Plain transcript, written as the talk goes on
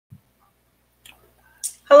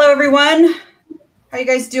Hello, everyone. How you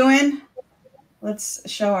guys doing? Let's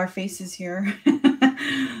show our faces here.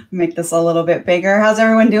 Make this a little bit bigger. How's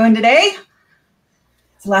everyone doing today?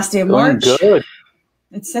 It's the last day of March. Good.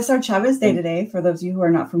 It's Cesar Chavez Day today, for those of you who are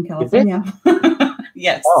not from California.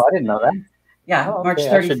 Yes. Oh, I didn't know that. Yeah, Oh, March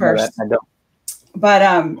okay. I should know 31st. that. I don't.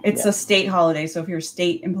 But it's a state holiday. So if you're a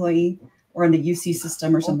state employee or in the UC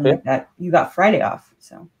system or something like that, you got Friday off.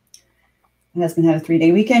 So my husband had a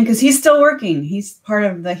 3-day weekend because he's still working. He's part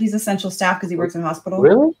of he's essential staff because he works in a hospital.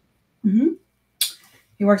 Really? Mm-hmm.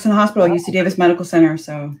 He works in a hospital, UC Davis Medical Center.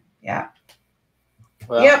 So yeah.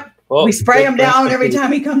 Well, yep. Well, we spray him down every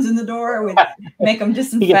time he comes in the door. We make him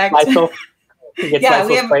disinfect. We got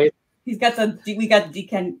the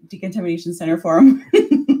decontamination center for him.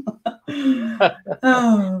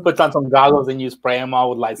 Puts on some goggles and you spray them all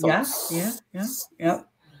with Lysol. Yeah.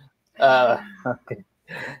 Okay.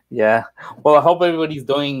 Yeah. Well, I hope everybody's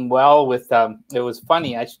doing well. With it was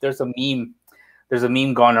funny. Actually, there's a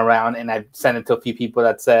meme going around, and I've sent it to a few people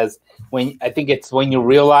that says when you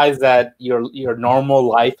realize that your normal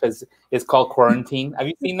life is called quarantine. Have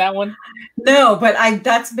you seen that one? No, but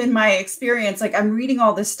that's been my experience. Like I'm reading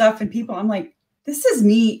all this stuff and people, I'm like, this is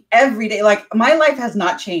me every day. Like my life has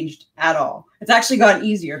not changed at all. It's actually gotten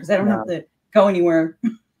easier because I don't have to go anywhere.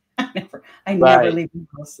 I never leave the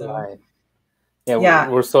house. So. Right. Yeah.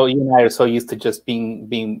 We're so, you and I are so used to just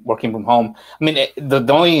being working from home. I mean, the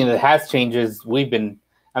only thing that has changed is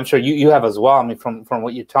I'm sure you have as well. I mean, from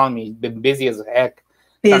what you're telling me, you've been busy as heck.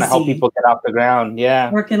 Trying to help people get off the ground.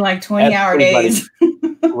 Yeah. Working like 20-hour days.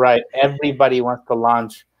 Right. Everybody wants to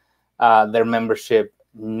launch their membership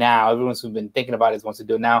now. Everyone who's been thinking about it wants to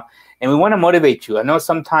do it now. And we want to motivate you. I know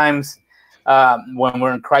sometimes when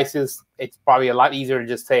we're in crisis, it's probably a lot easier to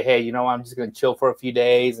just say, hey, you know, I'm just going to chill for a few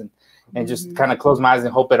days and just kind of close my eyes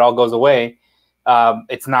and hope it all goes away.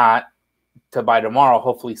 It's not to by tomorrow,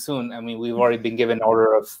 hopefully soon. I mean, we've already been given an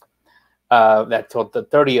order of that till the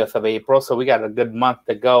 30th of April. So we got a good month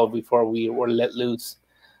to go before we were let loose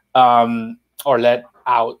or let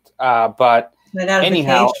out. But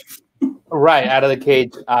anyhow, right, out of the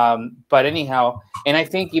cage. But anyhow, and I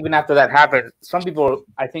think even after that happens, some people,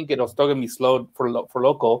 I think it'll still going to be slow for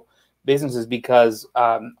local businesses because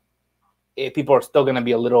people are still going to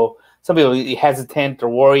be some people hesitant or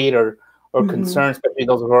worried or concerned, especially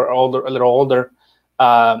those who are a little older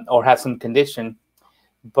or have some condition.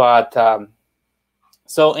 But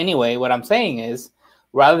so anyway, what I'm saying is,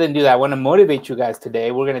 rather than do that, I want to motivate you guys today.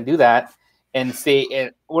 We're going to do that and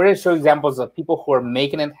we're going to show examples of people who are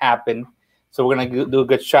making it happen. So we're going to do a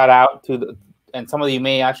good shout out and some of you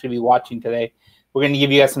may actually be watching today. We're going to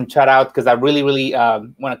give you guys some shout out because I really, really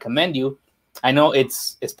want to commend you. I know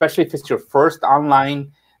especially if it's your first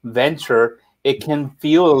online venture, it can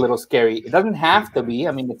feel a little scary. It doesn't have to be.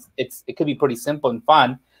 I mean, it could be pretty simple and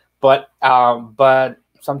fun, but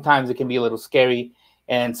sometimes it can be a little scary.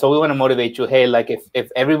 And so we want to motivate you. Hey, like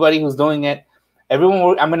if everybody who's doing it,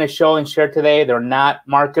 everyone I'm going to show and share today, they're not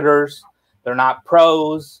marketers, they're not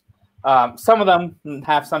pros. Some of them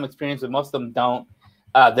have some experience, but most of them don't.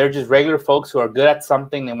 They're just regular folks who are good at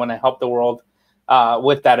something and want to help the world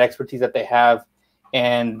with that expertise that they have.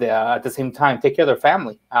 And at the same time, take care of their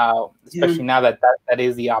family, especially now that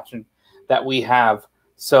is the option that we have.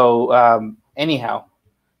 So anyhow,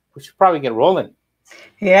 we should probably get rolling.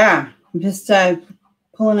 Yeah, I'm just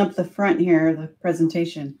pulling up the front here, the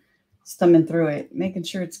presentation, stumbling through it, making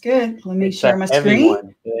sure it's good. Let me share my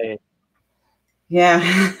screen.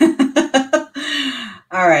 Yeah.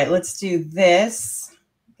 All right, let's do this.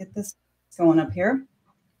 Get this going up here.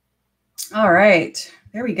 All right.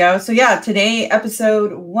 There we go. So yeah, today,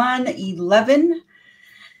 episode 111.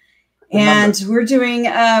 And we're doing,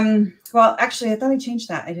 well, actually, I thought I changed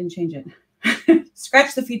that. I didn't change it.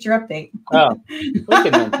 Scratch the feature update. Oh, we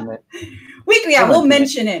can mention it. We'll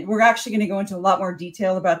mention it. We're actually going to go into a lot more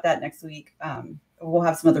detail about that next week. We'll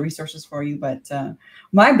have some other resources for you, but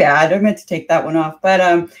my bad. I meant to take that one off.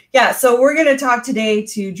 But yeah, so we're going to talk today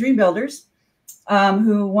to dream builders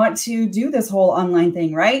who want to do this whole online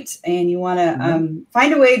thing, right? And you want to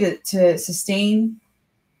find a way to sustain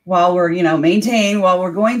while we're, maintain while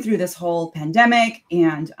we're going through this whole pandemic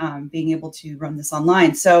and being able to run this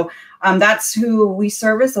online. So that's who we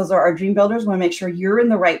service. Those are our dream builders. We want to make sure you're in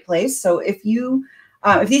the right place. So if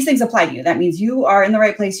these things apply to you, that means you are in the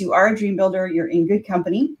right place. You are a dream builder. You're in good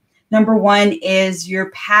company. Number one is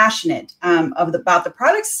you're passionate about the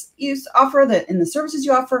products you offer, and the services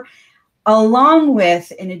you offer, along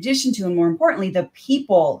with, in addition to, and more importantly, the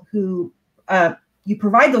people who you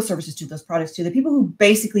provide those services to, those products to, the people who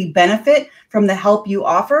basically benefit from the help you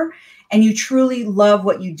offer, and you truly love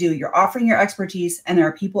what you do. You're offering your expertise, and there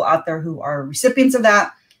are people out there who are recipients of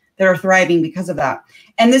that, that are thriving because of that.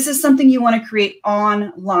 And this is something you want to create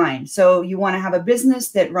online. So you want to have a business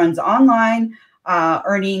that runs online,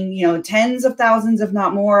 earning, you know, tens of thousands, if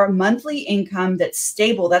not more, monthly income that's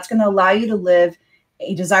stable. That's going to allow you to live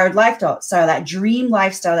a desired lifestyle, that dream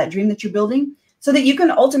lifestyle, that dream that you're building, so that you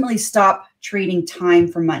can ultimately stop trading time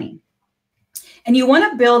for money. And you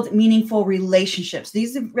want to build meaningful relationships.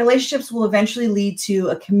 These relationships will eventually lead to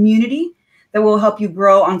a community that will help you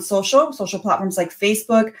grow on social platforms like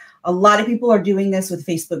Facebook. A lot of people are doing this with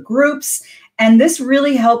Facebook groups. And this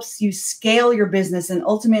really helps you scale your business and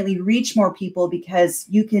ultimately reach more people, because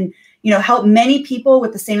you can, you know, help many people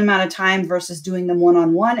with the same amount of time versus doing them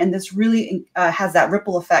one-on-one. And this really has that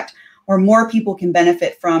ripple effect where more people can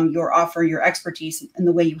benefit from your offer, your expertise, and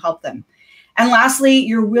the way you help them. And lastly,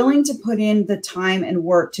 you're willing to put in the time and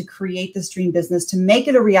work to create this dream business, to make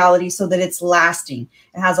it a reality so that it's lasting.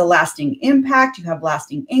 It has a lasting impact, you have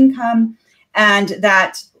lasting income, and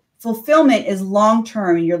that fulfillment is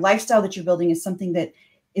long-term, and your lifestyle that you're building is something that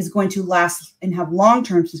is going to last and have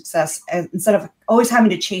long-term success, instead of always having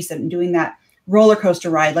to chase it and doing that roller coaster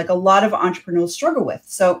ride like a lot of entrepreneurs struggle with.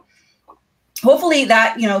 So hopefully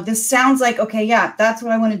that, you know, this sounds like, okay, yeah, that's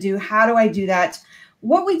what I want to do. How do I do that?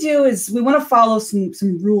 What we do is we want to follow some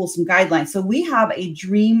rules, some guidelines. So we have a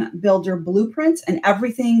dream builder blueprint, and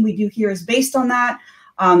everything we do here is based on that.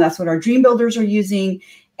 That's what our dream builders are using.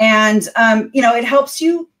 And, you know, it helps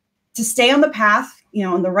you to stay on the path, you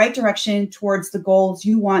know, in the right direction towards the goals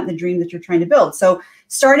you want, the dream that you're trying to build. So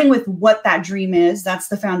starting with what that dream is, that's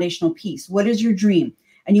the foundational piece. What is your dream?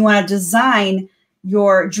 And you want to design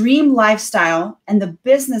your dream lifestyle and the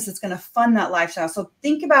business that's going to fund that lifestyle. So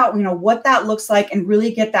think about, you know, what that looks like and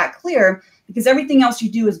really get that clear, because everything else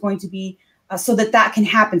you do is going to be so that that can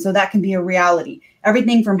happen. So that can be a reality.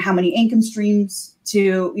 Everything from how many income streams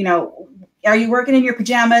to, you know, are you working in your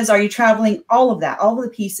pajamas? Are you traveling? All of that, all of the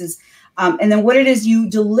pieces. And then what it is you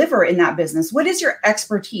deliver in that business. What is your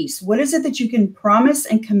expertise? What is it that you can promise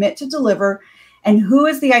and commit to deliver? And who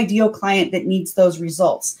is the ideal client that needs those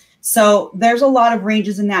results? So there's a lot of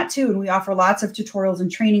ranges in that too. And we offer lots of tutorials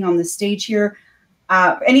and training on this stage here.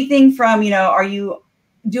 Anything from, you know, are you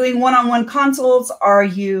doing one-on-one consults? Are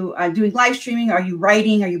you doing live streaming? Are you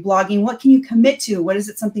writing? Are you blogging? What can you commit to? What is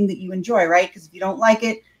it something that you enjoy, right? Because if you don't like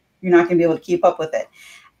it, you're not going to be able to keep up with it.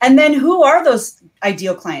 And then who are those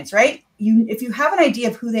ideal clients, right? If you have an idea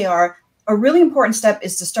of who they are, a really important step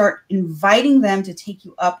is to start inviting them to take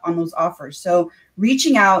you up on those offers. So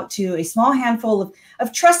reaching out to a small handful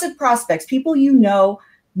of trusted prospects, people you know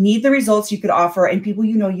need the results you could offer, and people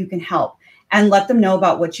you know you can help, and let them know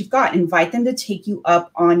about what you've got. Invite them to take you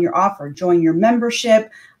up on your offer, join your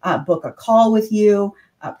membership, book a call with you,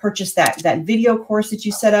 purchase that video course that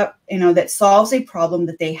you set up, you know, that solves a problem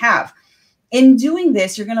that they have. In doing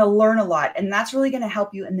this, you're going to learn a lot, and that's really going to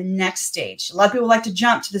help you in the next stage. A lot of people like to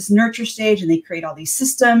jump to this nurture stage, and they create all these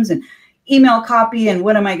systems and email copy, and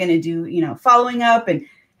what am I going to do, you know, following up, and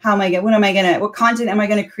what content am I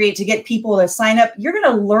going to create to get people to sign up? You're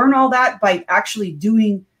going to learn all that by actually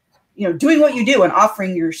doing what you do and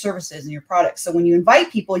offering your services and your products. So when you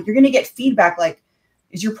invite people, you're going to get feedback like,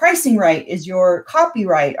 is your pricing right? Is your copy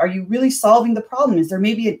right? Are you really solving the problem? Is there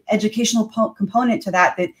maybe an educational component to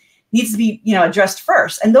that needs to be, you know, addressed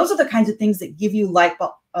first? And those are the kinds of things that give you light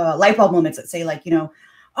bulb moments that say, like, you know,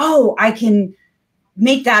 oh, I can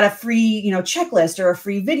make that a free, you know, checklist or a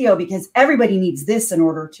free video because everybody needs this in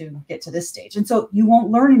order to get to this stage. And so you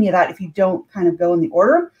won't learn any of that if you don't kind of go in the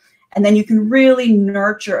order. And then you can really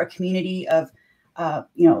nurture a community of,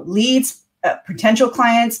 you know, leads, potential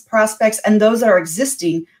clients, prospects, and those that are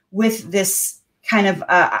existing with this kind of,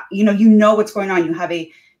 you know what's going on. You have a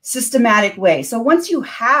systematic way. So once you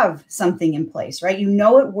have something in place, right, you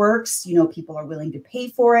know it works, you know people are willing to pay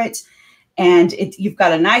for it, and you've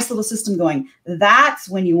got a nice little system going, that's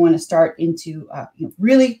when you want to start into you know,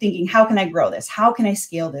 really thinking, how can I grow this? How can I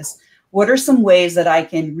scale this? What are some ways that I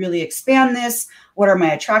can really expand this? What are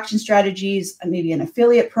my attraction strategies? Maybe an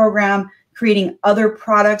affiliate program, creating other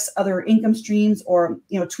products, other income streams, or,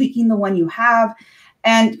 you know, tweaking the one you have,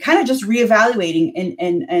 and kind of just reevaluating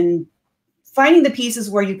and finding the pieces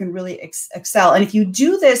where you can really excel. And if you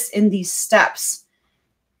do this in these steps,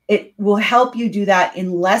 it will help you do that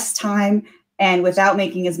in less time and without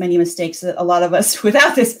making as many mistakes that a lot of us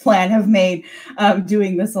without this plan have made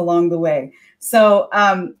doing this along the way. So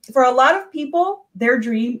for a lot of people, their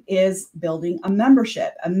dream is building a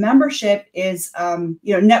membership. A membership is,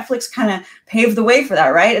 you know, Netflix kind of paved the way for that,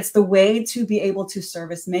 right? It's the way to be able to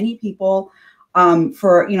service many people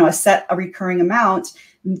for, you know, a recurring amount,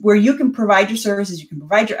 where you can provide your services, you can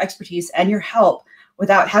provide your expertise and your help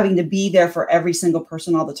without having to be there for every single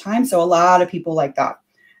person all the time. So a lot of people like that.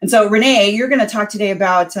 And so Renee, you're going to talk today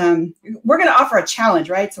about, we're going to offer a challenge,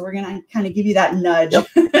 right? So we're going to kind of give you that nudge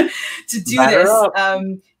to do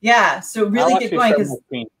this. Yeah. So really get going because,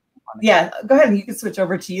 yeah, go ahead and you can switch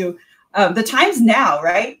over to you. The time's now,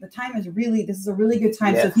 right? The time is really, this is a really good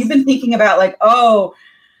time. Yes. So if you've been thinking about like, oh,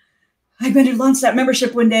 I'm going to launch that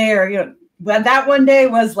membership one day, or, you know, but that one day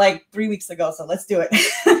was like 3 weeks ago. So let's do it.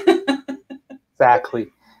 Exactly.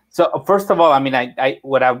 So first of all, I mean,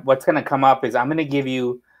 what's going to come up is I'm going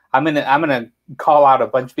to call out a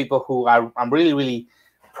bunch of people who I'm really, really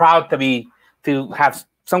proud to have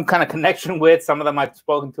some kind of connection with. Some of them I've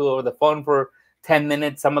spoken to over the phone for 10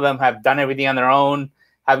 minutes. Some of them have done everything on their own,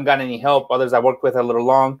 haven't gotten any help. Others I worked with a little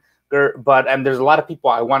longer, but there's a lot of people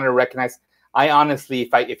I wanted to recognize. I honestly,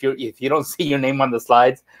 if you don't see your name on the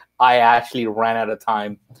slides, I actually ran out of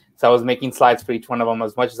time. So I was making slides for each one of them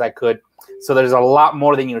as much as I could. So there's a lot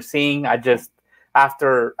more than you're seeing. I just,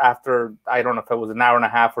 after I don't know if it was an hour and a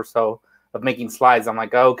half or so of making slides, I'm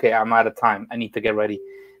like, okay, I'm out of time. I need to get ready.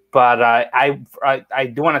 But I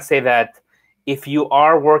do want to say that if you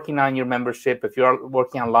are working on your membership, if you're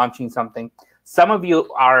working on launching something, some of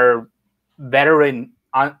you are veteran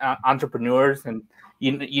entrepreneurs, and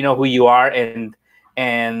you know who you are, and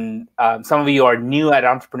some of you are new at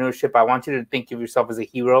entrepreneurship. I want you to think of yourself as a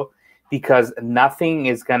hero, because nothing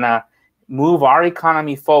is gonna move our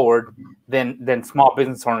economy forward than small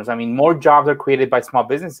business owners. I mean, more jobs are created by small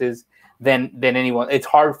businesses than anyone. It's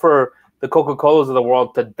hard for the Coca-Colas of the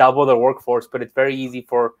world to double their workforce, but it's very easy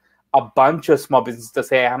for a bunch of small businesses to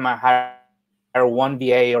say, I'm gonna hire one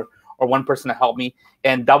VA or one person to help me,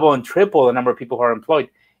 and double and triple the number of people who are employed.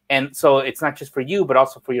 And so it's not just for you, but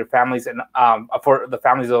also for your families, and for the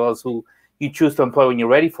families of those who you choose to employ when you're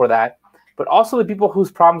ready for that, but also the people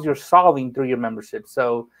whose problems you're solving through your membership.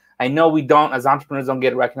 So I know we don't, as entrepreneurs, don't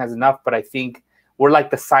get recognized enough, but I think we're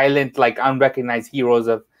like the silent, like unrecognized heroes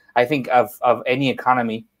of any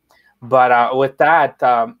economy. But with that,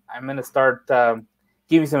 I'm going to start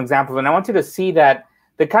giving some examples, and I want you to see that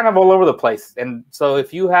they're kind of all over the place. And so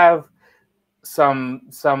if you have some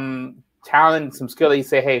talent, some skill that you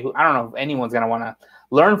say, hey, I don't know if anyone's going to want to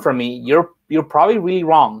learn from me, you're probably really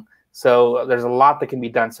wrong. So there's a lot that can be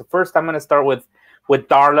done. So first, I'm going to start with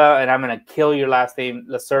Darla, and I'm going to kill your last name,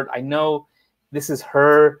 Lacerte. I know this is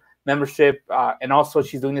her membership, and also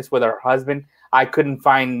she's doing this with her husband. I couldn't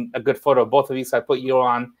find a good photo of both of you, so I put you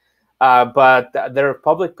on. But their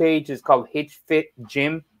public page is called HitFit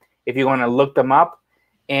Gym, if you want to look them up.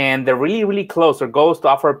 And they're really, really close. Their goal is to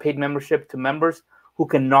offer a paid membership to members who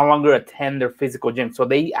can no longer attend their physical gym. So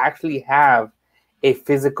they actually have a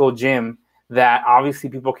physical gym that obviously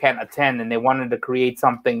people can't attend, and they wanted to create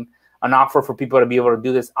something, an offer for people to be able to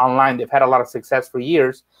do this online. They've had a lot of success for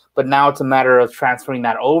years, but now it's a matter of transferring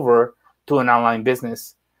that over to an online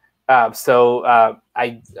business. Darla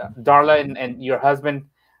and your husband,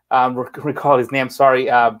 recall his name, sorry,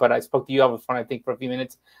 but I spoke to you over the phone, I think, for a few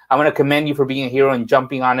minutes. I want to commend you for being a hero and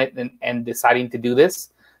jumping on it and deciding to do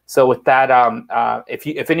this. So with that,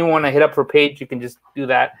 if anyone want to hit up her page, you can just do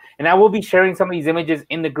that. And I will be sharing some of these images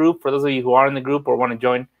in the group. For those of you who are in the group or want to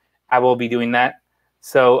join, I will be doing that.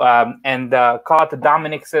 So, call out to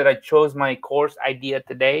Dominic, said I chose my course idea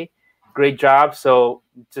today. Great job. So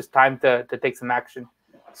just time to take some action.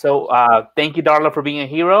 So thank you, Darla, for being a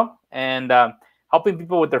hero and helping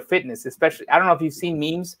people with their fitness, especially. I don't know if you've seen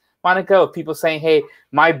memes, Monica, of people saying, hey,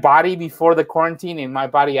 my body before the quarantine and my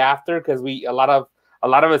body after, because a lot of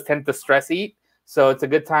us tend to stress eat. So it's a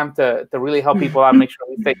good time to really help people out, make sure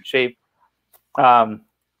we stay in shape.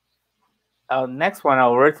 Next one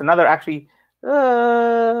over. It's another actually.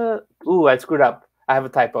 I screwed up. I have a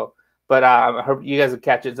typo, but I hope you guys will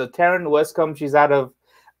catch it. So Taryn Westcombe, she's out of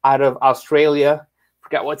Australia.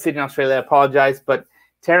 Forgot what city in Australia. I apologize, but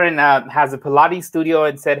Taryn has a Pilates studio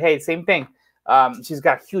and said, hey, same thing. She's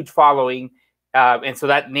got a huge following, and so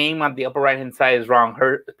that name on the upper right hand side is wrong.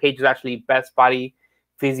 Her page is actually Best Body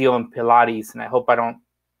Physio and Pilates, and I hope I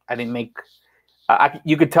didn't make.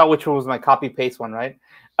 You could tell which one was my copy paste one, right?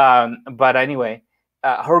 But anyway.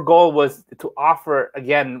 Her goal was to offer,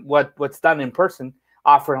 again, what's done in person,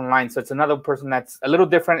 offer online. So it's another person that's a little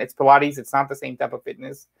different. It's Pilates. It's not the same type of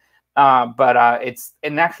fitness. But it's,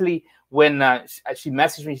 and actually when she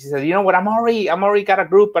messaged me, she said, you know what, I'm already got a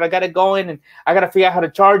group, but I got to go in and I got to figure out how to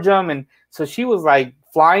charge them. And so she was like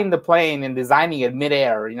flying the plane and designing it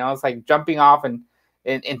midair. You know, it's like jumping off and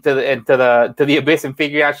into the abyss and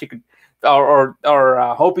figuring out she could, or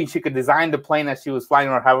hoping she could design the plane as she was flying,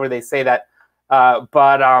 or however they say that.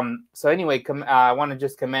 So anyway, I want to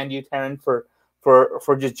just commend you, Taryn,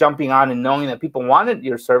 for just jumping on and knowing that people wanted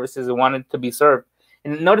your services and wanted to be served.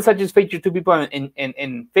 And notice I just featured two people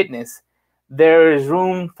in fitness, there is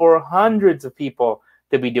room for hundreds of people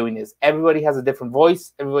to be doing this. Everybody has a different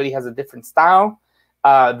voice. Everybody has a different style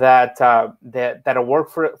that'll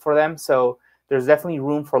work for them. So there's definitely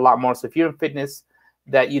room for a lot more. So if you're in fitness,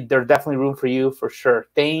 there's definitely room for you for sure.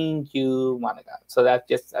 Thank you, Monica. So that's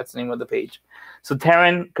the name of the page. So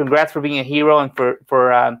Taryn, congrats for being a hero and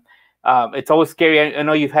for it's always scary. I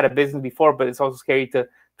know you've had a business before, but it's also scary to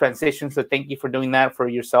transition. So thank you for doing that for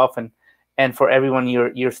yourself and for everyone.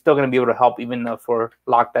 You're still going to be able to help even though for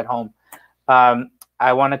locked at home.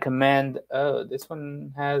 I want to commend. This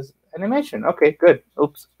one has animation. Okay, good.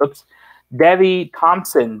 Oops. Debbie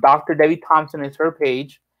Thompson, Dr. Debbie Thompson is her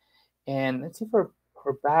page, and let's see if her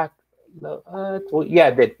back. Yeah,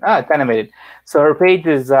 it did. It's animated. So her page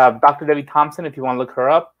is Dr. Debbie Thompson. If you want to look her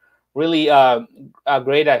up, really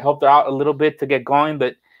great. I helped her out a little bit to get going,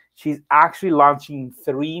 but she's actually launching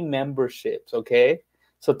 3 memberships. Okay,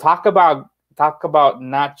 so talk about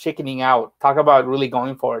not chickening out. Talk about really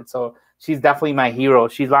going for it. So she's definitely my hero.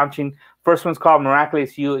 She's launching. First one's called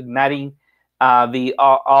Miraculous You, Igniting the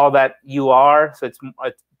all that you are. So it's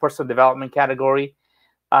personal development category.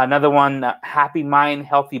 Another one, Happy Mind,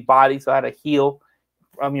 Healthy Body. So how to heal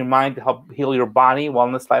from your mind to help heal your body.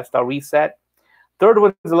 Wellness Lifestyle Reset. Third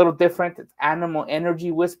one is a little different. It's Animal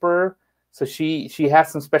Energy Whisperer. So she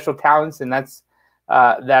has some special talents, and that's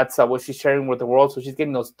what she's sharing with the world. So she's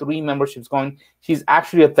getting those 3 memberships going. She's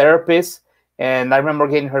actually a therapist, and I remember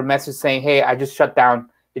getting her message saying, "Hey, I just shut down.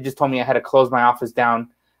 It just told me I had to close my office down."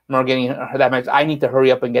 I remember getting her that message. I need to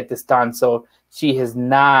hurry up and get this done. So she has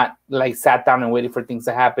not sat down and waited for things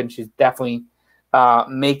to happen. She's definitely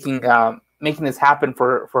making this happen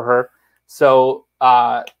for her. So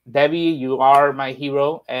Debbie, you are my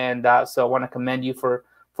hero, and so I want to commend you for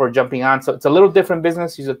jumping on. So it's a little different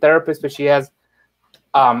business. She's a therapist, but she has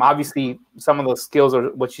obviously some of those skills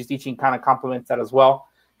or what she's teaching kind of complements that as well.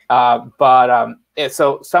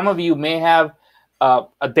 So some of you may have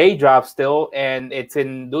a day job still, and it's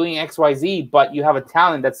in doing XYZ, but you have a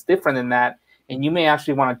talent that's different than that, and you may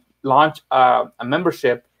actually want to launch a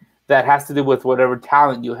membership that has to do with whatever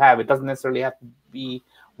talent you have. It doesn't necessarily have to be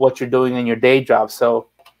what you're doing in your day job. So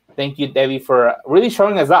thank you, Debbie, for really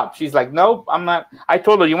showing us up. She's like, nope, I'm not. I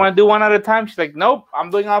told her, you want to do one at a time? She's like, nope, I'm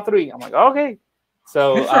doing all 3. I'm like, okay.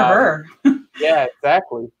 So good for her. Yeah,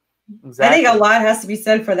 exactly. I think a lot has to be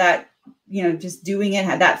said for that, just doing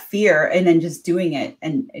it, that fear, and then just doing it.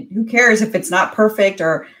 And who cares if it's not perfect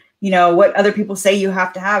or, what other people say you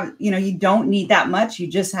have to have. You don't need that much. You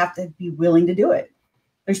just have to be willing to do it.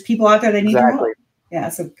 There's people out there that need your help. Yeah,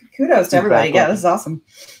 so kudos to everybody. Yeah, this is awesome.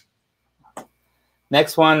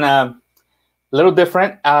 Next one, a little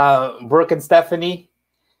different. Brooke and Stephanie,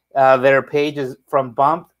 their page is From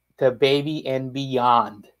Bump to Baby and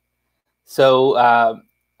Beyond. So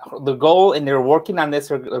the goal, and they're working on this,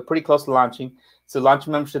 they're pretty close to launching. So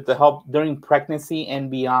launching membership to help during pregnancy and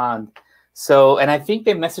beyond. So, and I think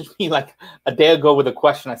they messaged me like a day ago with a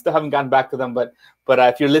question. I still haven't gotten back to them, but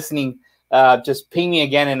if you're listening, just ping me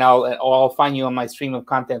again, and I'll find you on my stream of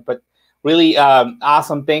content. But really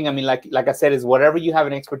awesome thing. I mean, like I said, is whatever you have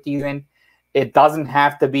an expertise in. It doesn't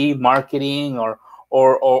have to be marketing or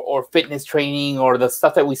fitness training or the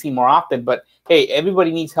stuff that we see more often. But hey,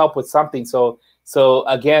 everybody needs help with something. So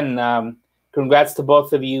again, congrats to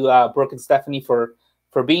both of you, Brooke and Stephanie, for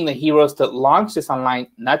being the heroes to launch this online,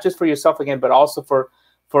 not just for yourself again, but also for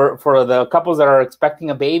the couples that are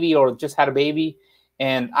expecting a baby or just had a baby.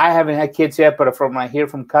 And I haven't had kids yet, but I hear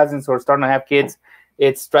from cousins who are starting to have kids,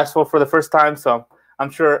 it's stressful for the first time. So I'm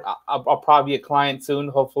sure I'll probably be a client soon.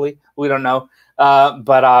 Hopefully, we don't know.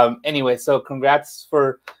 Anyway, so congrats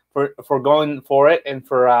for going for it and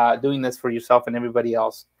for doing this for yourself and everybody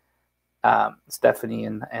else, Stephanie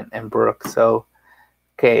and Brooke. So,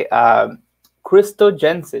 okay, Crystal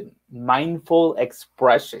Jensen, Mindful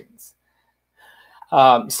Expressions.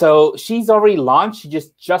 So she's already launched. She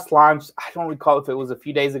just launched. I don't recall if it was a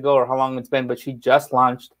few days ago or how long it's been, but she just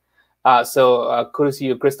launched. So kudos to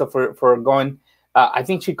you, Crystal, for going. I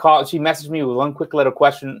think she messaged me with one quick little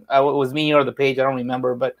question. It was me or the page, I don't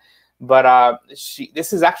remember, but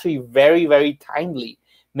this is actually very, very timely.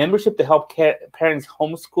 Membership to help parents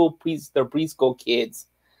homeschool their preschool kids.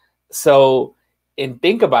 So, and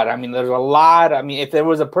think about it. I mean, there's a lot. I mean, if there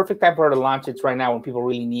was a perfect time for her to launch, it's right now when people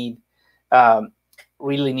really need to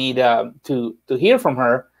hear from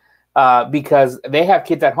her because they have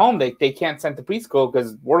kids at home. They can't send to preschool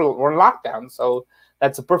because we're in lockdown. So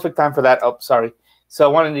that's a perfect time for that. Oh, sorry. So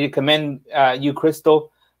I wanted to commend you,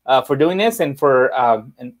 Crystal, for doing this, and for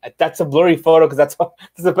and that's a blurry photo because that's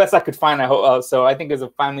the best I could find. I hope so. I think it's a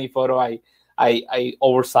family photo. I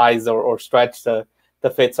oversized or stretched to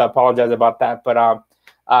fit. So I apologize about that. But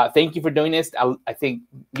thank you for doing this. I think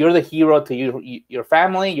you're the hero to your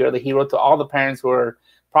family. You're the hero to all the parents who are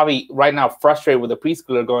probably right now frustrated with a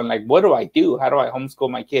preschooler going like, what do I do? How do I homeschool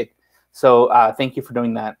my kid? So thank you for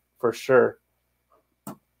doing that for sure.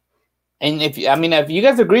 And if you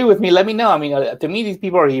guys agree with me, let me know. I mean, to me, these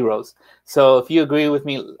people are heroes. So if you agree with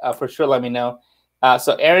me, for sure, let me know.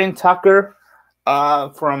 So Aaron Tucker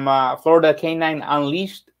from Florida Canine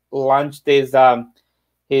Unleashed launched his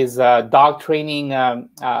dog training,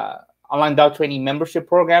 online dog training membership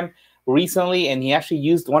program recently, and he actually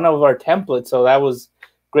used one of our templates. So that was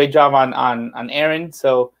great job on Aaron.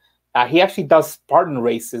 So he actually does Spartan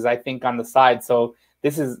races, I think, on the side. So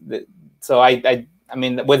this is I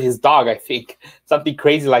mean, with his dog, I think something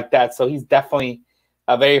crazy like that. So he's definitely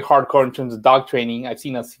very hardcore in terms of dog training. I've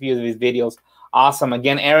seen a few of his videos. Awesome.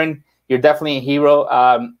 Again, Aaron, you're definitely a hero.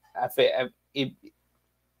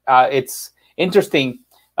 It's interesting.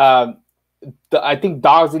 I think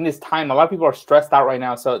dogs in this time, a lot of people are stressed out right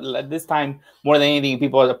now. So at this time, more than anything,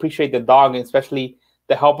 people appreciate the dog, and especially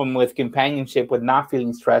to help them with companionship, with not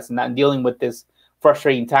feeling stressed and not dealing with this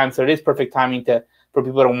frustrating time. So it is perfect timing for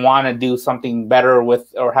people to want to do something better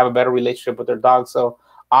with or have a better relationship with their dog. So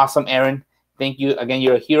awesome, Aaron. Thank you. Again,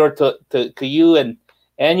 you're a hero to you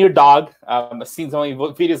and your dog. I've seen so many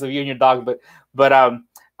videos of you and your dog, but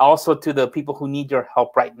also to the people who need your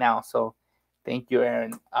help right now. So thank you,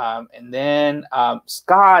 Aaron. And then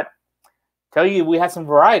Scott, tell you we had some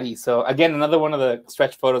variety. So again, another one of the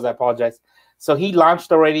stretch photos. I apologize. So he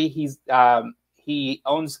launched already. He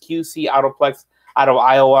owns QC Autoplex out of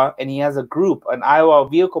Iowa, and he has a group, an Iowa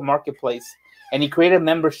vehicle marketplace, and he created a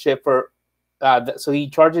membership for. So he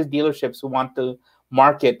charges dealerships who want to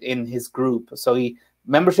market in his group. So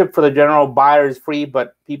membership for the general buyer is free,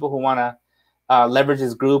 but people who want to leverage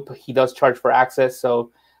his group, he does charge for access.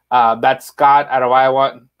 So that's Scott out of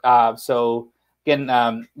Iowa. So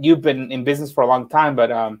again, you've been in business for a long time,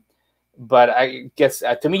 but I guess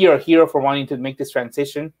to me, you're a hero for wanting to make this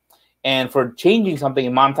transition and for changing something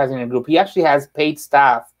and monetizing your group. He actually has paid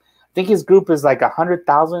staff. I think his group is like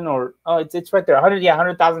 100,000 it's right there,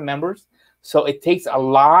 100,000 members. So it takes a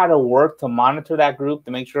lot of work to monitor that group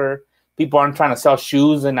to make sure people aren't trying to sell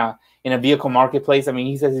shoes in a vehicle marketplace. I mean,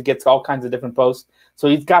 he says he gets all kinds of different posts. So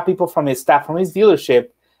he's got people from his staff, from his dealership,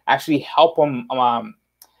 actually help him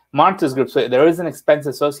monitor his group. So there is an expense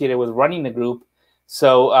associated with running the group.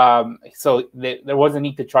 So there was a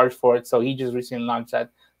need to charge for it. So he just recently launched that.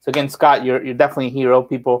 So again, Scott, you're definitely a hero.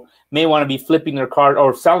 People may want to be flipping their cars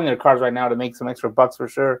or selling their cars right now to make some extra bucks for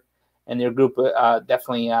sure. And your group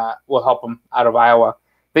definitely will help them out of Iowa.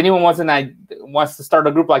 If anyone wants to start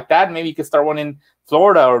a group like that, maybe you could start one in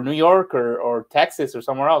Florida or New York or Texas or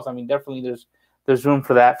somewhere else. I mean, definitely there's room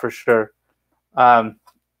for that for sure. And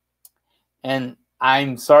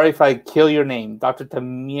I'm sorry if I kill your name, Dr.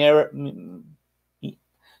 Tamira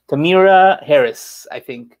Harris, I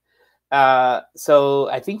think. So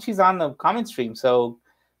I think she's on the comment stream. So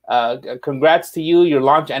congrats to you. Your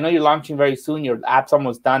launch. I know you're launching very soon. Your app's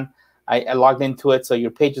almost done. I logged into it. So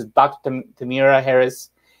your page is Dr. Tamira Harris,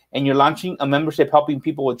 and you're launching a membership helping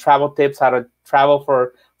people with travel tips, how to travel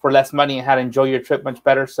for less money and how to enjoy your trip much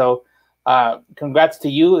better. So congrats to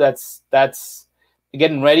you. That's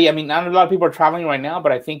getting ready. I mean, not a lot of people are traveling right now,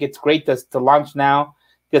 but I think it's great to launch now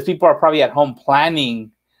because people are probably at home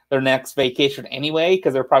planning their next vacation anyway,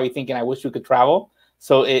 because they're probably thinking, I wish we could travel.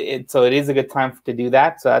 So it is a good time to do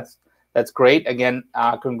that. So that's great. Again,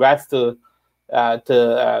 congrats to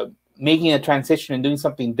making a transition and doing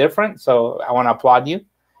something different. So I want to applaud you.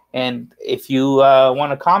 And if you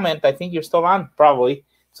want to comment, I think you're still on probably.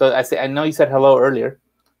 So I know you said hello earlier.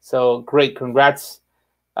 So great. Congrats,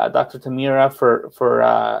 Dr. Tamira, for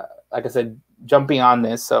like I said, jumping on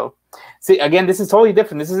this. So see, again, this is totally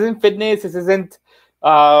different. This isn't fitness. This isn't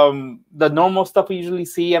the normal stuff we usually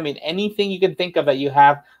see. I mean, anything you can think of that you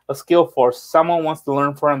have a skill for, someone wants to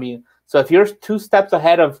learn from you. So if you're 2 steps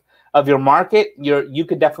ahead of your market, you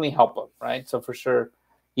could definitely help them, right? So for sure,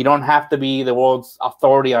 you don't have to be the world's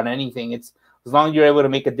authority on anything. It's as long as you're able to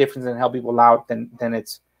make a difference and help people out, then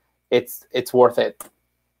it's worth it.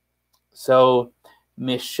 So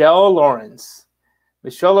Michelle Lawrence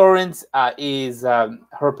is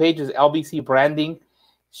her page is LBC Branding.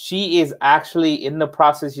 She is actually in the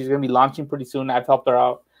process. She's going to be launching pretty soon. I've helped her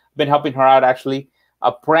out. Been helping her out actually.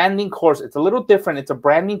 A branding course. It's a little different. It's a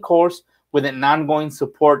branding course with an ongoing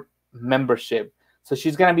support membership. So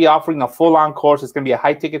she's going to be offering a full-on course. It's going to be a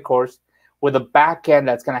high-ticket course with a back end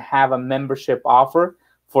that's going to have a membership offer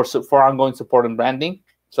for ongoing support and branding.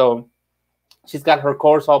 So she's got her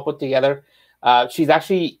course all put together. She's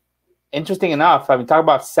actually, interesting enough, I mean, talk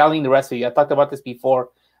about selling the rest of you. I talked about this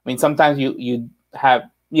before. I mean, sometimes you have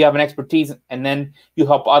you have an expertise, and then you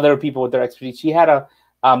help other people with their expertise. She had a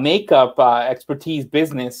makeup expertise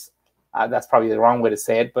business. That's probably the wrong way to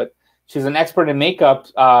say it, but she's an expert in makeup.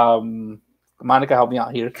 Monica, help me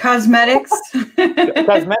out here. Cosmetics.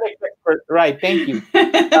 Cosmetics expert, right? Thank you.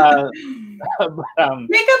 Makeup's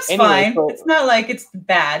anyway, fine. So, it's not like it's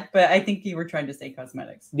bad, but I think you were trying to say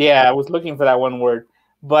cosmetics. Yeah, I was looking for that one word.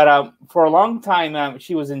 But for a long time,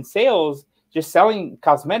 she was in sales, just selling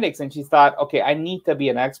cosmetics, and she thought, okay, I need to be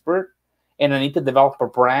an expert, and I need to develop a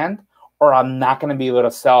brand, or I'm not going to be able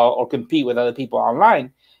to sell or compete with other people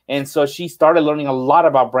online. And so she started learning a lot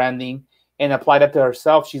about branding and applied it to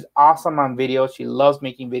herself. She's awesome on video. She loves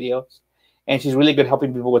making videos, and she's really good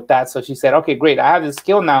helping people with that. So she said, okay, great. I have this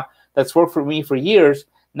skill now that's worked for me for years.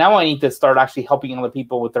 Now I need to start actually helping other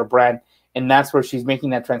people with their brand. And that's where she's making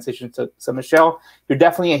that transition. So Michelle, you're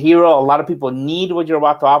definitely a hero. A lot of people need what you're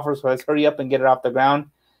about to offer. So let's hurry up and get it off the ground,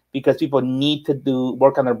 because people need to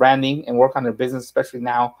work on their branding and work on their business, especially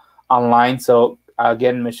now online. So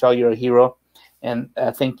again, Michelle, you're a hero. And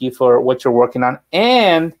thank you for what you're working on.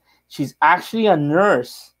 And she's actually a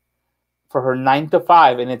nurse for her 9 to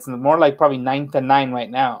 5. And it's more like probably 9 to 9 right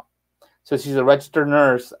now. So she's a registered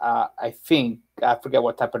nurse, I think. I forget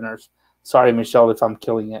what type of nurse. Sorry, Michelle, if I'm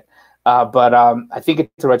killing it. But I think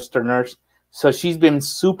it's a registered nurse. So she's been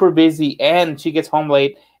super busy, and she gets home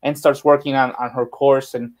late and starts working on her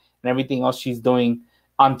course and everything else she's doing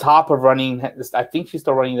on top of running. I think she's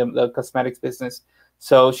still running the cosmetics business.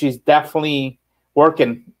 So she's definitely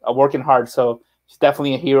working hard. So she's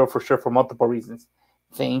definitely a hero for sure for multiple reasons.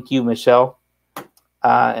 Thank you, Michelle.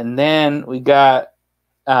 And then we got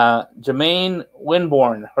Jermaine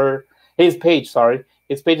Winborn. His page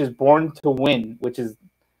is Born to Win, which is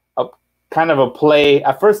a kind of a play.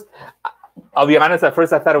 At first, I'll be honest, I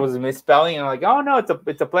thought it was a misspelling, and I'm like, oh no,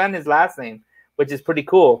 it's a play on his last name, which is pretty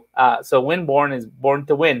cool. So Winborn is Born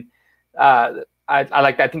to Win. I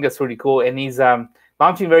like that. I think that's pretty cool. And he's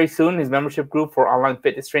launching very soon his membership group for online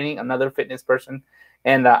fitness training, another fitness person.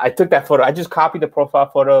 And I took that photo. I just copied the profile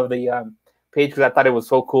photo of the page because I thought it was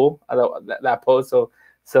so cool, that post. So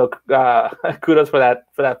kudos for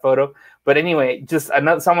that photo. But anyway, just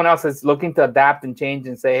someone else is looking to adapt and change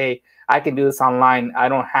and say, hey, I can do this online. I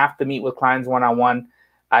don't have to meet with clients one-on-one.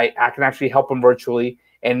 I can actually help them virtually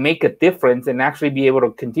and make a difference and actually be able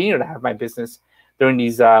to continue to have my business during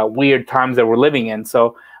these weird times that we're living in.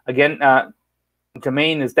 So again,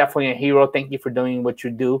 Jermaine is definitely a hero. Thank you for doing what you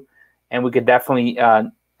do. And we could definitely,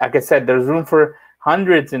 like I said, there's room for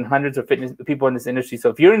hundreds and hundreds of fitness people in this industry. So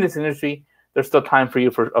if you're in this industry, there's still time for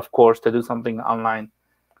you, of course, to do something online.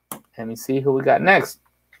 Let me see who we got next.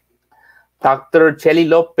 Dr. Chelly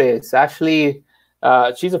Lopez. Actually,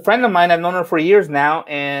 she's a friend of mine. I've known her for years now,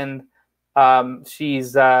 and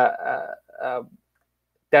she's definitely.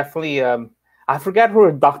 I forgot who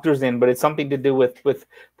her doctor's in, but it's something to do with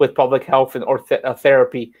public health or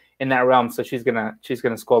therapy in that realm. So she's gonna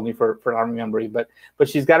scold me for not remembering. But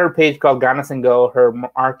she's got her page called Ganas and Go. Her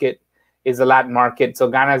market is a Latin market.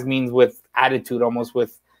 So Ganas means with attitude, almost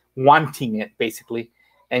with wanting it, basically,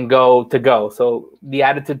 and go to go. So the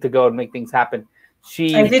attitude to go and make things happen.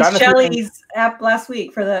 I did Shelly's app last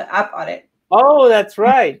week for the app audit. Oh, that's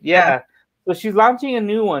right. Yeah. So she's launching a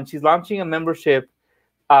new one. She's launching a membership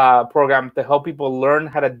program to help people learn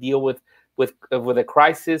how to deal with a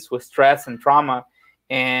crisis, with stress and trauma.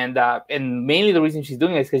 And mainly the reason she's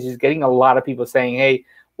doing it is because she's getting a lot of people saying, hey,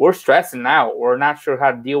 we're stressing out. We're not sure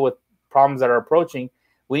how to deal with problems that are approaching.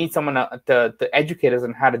 We need someone to educate us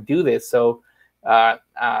on how to do this. So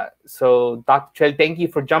so Dr. Chelly, thank you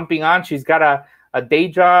for jumping on. She's got a day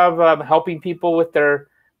job helping people with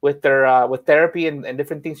therapy and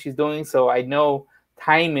different things she's doing. So I know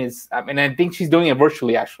time is, and I think she's doing it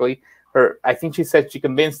virtually. Actually, I think she said she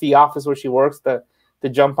convinced the office where she works to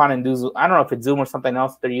jump on and do Zoom. I don't know if it's Zoom or something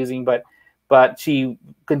else they're using, but she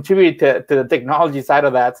contributed to the technology side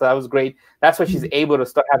of that. So that was great. That's why she's able to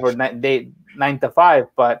start have her 9 to 5.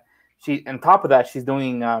 But she, on top of that, she's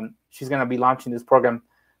doing. She's going to be launching this program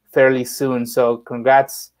fairly soon. So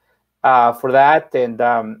congrats for that. And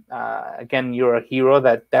again, you're a hero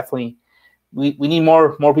that definitely we need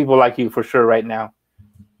more people like you for sure right now.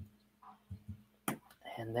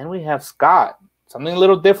 And then we have Scott, something a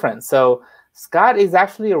little different. So Scott is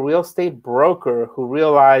actually a real estate broker who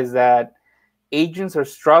realized that agents are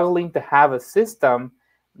struggling to have a system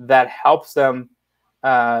that helps them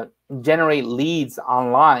generate leads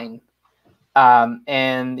online.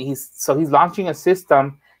 And he's launching a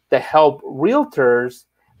system to help realtors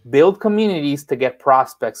build communities to get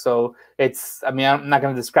prospects. So I'm not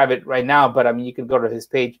going to describe it right now, but you can go to his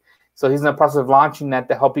page. So he's in the process of launching that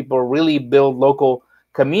to help people really build local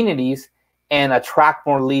communities and attract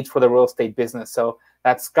more leads for the real estate business. So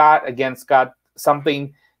that's Scott. Again, Scott,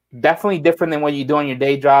 something definitely different than what you do on your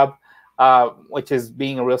day job, which is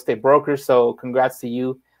being a real estate broker. So congrats to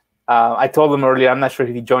you. I told him earlier, I'm not sure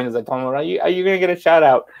if he joined us. I told him, are you going to get a shout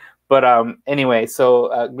out? But anyway,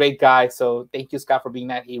 so great guy. So thank you, Scott, for being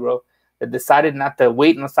that hero that decided not to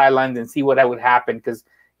wait on the sidelines and see what would happen, because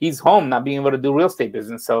he's home not being able to do real estate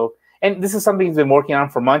business. So, and this is something he's been working on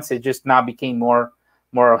for months. It just now became more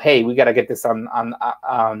of, hey, we got to get this done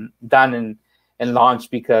and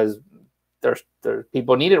launched, because there's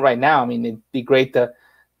people need it right now. I mean, it'd be great to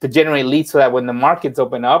generate leads so that when the markets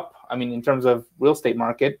open up, I mean, in terms of real estate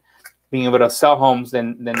market, being able to sell homes,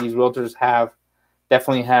 then these realtors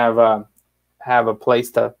definitely have a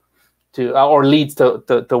place to or leads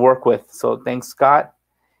to work with. So thanks, Scott.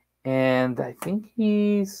 And I think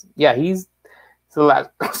he's the last.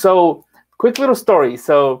 So quick little story.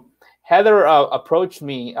 So Heather approached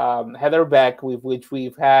me, Heather Beck, which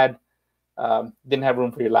we've had. Didn't have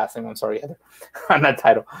room for your last name. I'm sorry, Heather, on that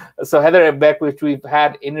title. So Heather Beck, which we've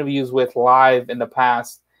had interviews with live in the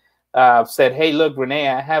past, said, "Hey, look, Renee,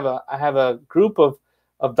 I have a group of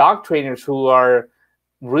dog trainers who are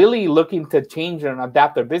really looking to change and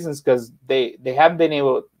adapt their business, because they haven't been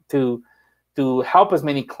able to help as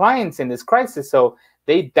many clients in this crisis. So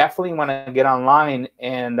they definitely want to get online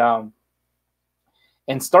and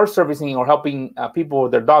start servicing or helping people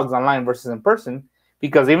with their dogs online versus in person,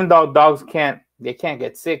 because even though dogs can't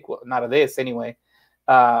get sick, well, not of this anyway,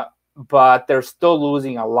 but they're still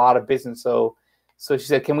losing a lot of business. So she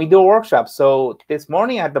said, can we do a workshop? So this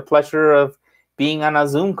morning I had the pleasure of being on a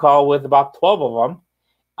Zoom call with about 12 of them.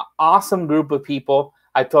 Awesome group of people.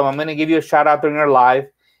 I told them I'm going to give you a shout out during our live,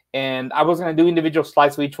 and I was going to do individual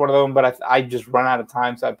slides for each one of them, but I just run out of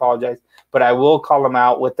time, so I apologize. But I will call them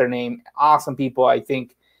out with their name. Awesome people. I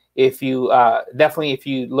think if you if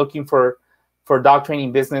you're looking for dog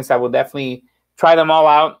training business, I will definitely try them all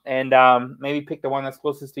out, and maybe pick the one that's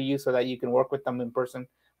closest to you so that you can work with them in person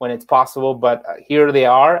when it's possible. But here they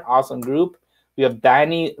are. Awesome group. We have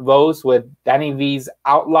Danny Vos with Danny V's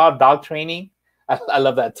Outlaw Dog Training. I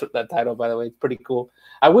love that title, by the way. It's pretty cool.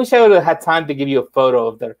 I wish I would have had time to give you a photo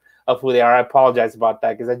of who they are. I apologize about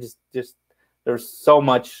that, because I just there's so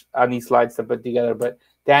much on these slides to put together. But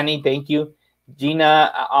Danny, thank you.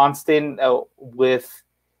 Gina Onston with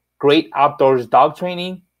Great Outdoors Dog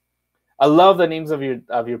Training. I love the names of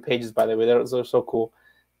your pages, by the way. Those are so cool.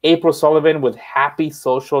 April Sullivan with Happy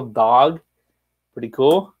Social Dog. Pretty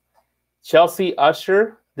cool. Chelsea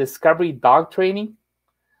Usher, Discovery Dog Training.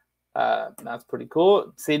 That's pretty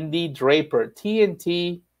cool. Cindy Draper,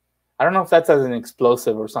 TNT. I don't know if that's as an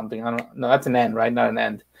explosive or something. I don't know. That's an N, right? Not an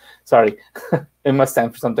end. Sorry. It must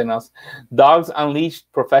stand for something else. Dogs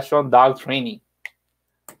Unleashed Professional Dog Training.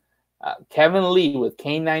 Kevin Lee with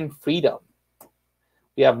Canine Freedom.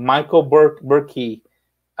 We have Michael Berkey.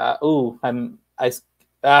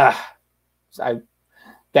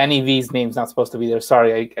 Danny V's name's not supposed to be there.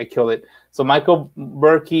 Sorry, I killed it. So Michael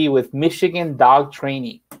Berkey with Michigan Dog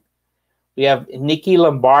Training. We have Nikki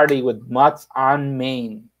Lombardi with Mutts on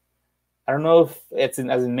Maine. I don't know if it's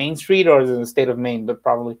as in Main Street or is in the state of Maine, but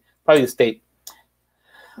probably the state.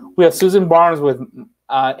 We have Susan Barnes with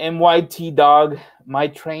MYT Dog. My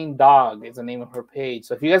Trained Dog is the name of her page.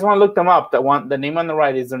 So if you guys want to look them up, the name on the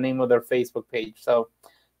right is the name of their Facebook page. So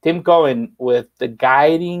Tim Cohen with the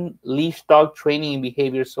Guiding Leash Dog Training and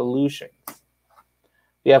Behavior Solutions.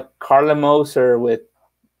 We have Carla Moser with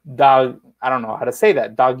Dog. I don't know how to say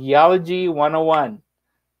that. Doggyology 101.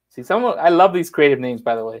 See, I love these creative names,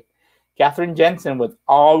 by the way. Catherine Jensen with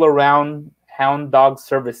All Around Hound Dog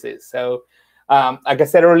Services. So, like I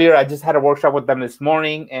said earlier, I just had a workshop with them this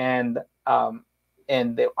morning, and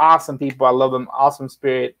they're awesome people. I love them. Awesome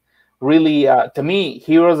spirit. Really, to me,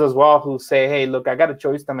 heroes as well, who say, hey, look, I got a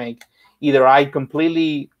choice to make. Either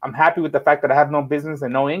I'm happy with the fact that I have no business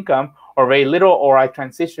and no income or very little, or I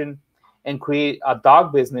transition and create a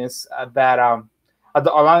dog business an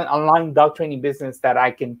online dog training business that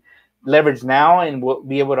I can leverage now and will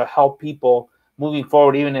be able to help people moving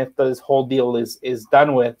forward, even if this whole deal is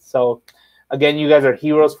done with. So again, you guys are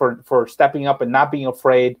heroes for stepping up and not being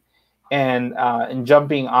afraid and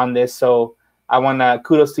jumping on this. So I want to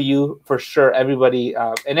kudos to you for sure, everybody,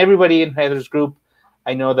 and everybody in Heather's group.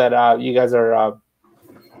 I know that you guys are,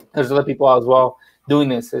 there's other people as well doing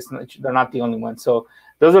this. They're not the only ones. So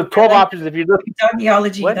those are 12 options if you're looking.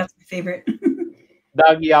 Doggyology, that's my favorite.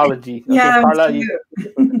 Doggyology. Okay, yeah, Carla,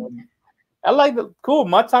 I like the cool.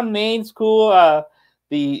 Mutts on Maine's cool.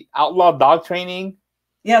 The Outlaw Dog Training.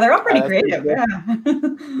 Yeah, they're all pretty creative.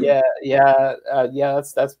 Yeah.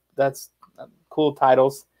 That's cool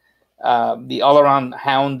titles. the all-around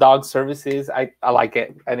hound dog services. I like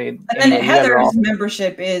it. I mean, and then Heather's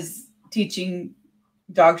membership is teaching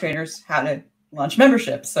dog trainers how to launch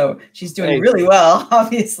memberships. So she's doing really well,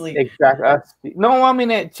 obviously. Exactly. No, I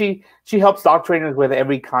mean, she helps dog trainers with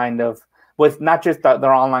every kind of, with not just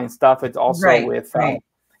their online stuff. It's also with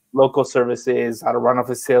local services, how to run a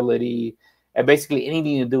facility, and basically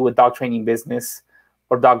anything to do with dog training business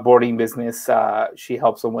or dog boarding business. She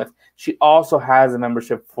helps them with. She also has a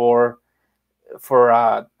membership for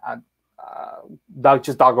dog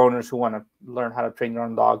owners who want to learn how to train their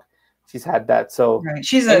own dog. She's had that. So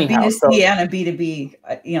she's a B2C and a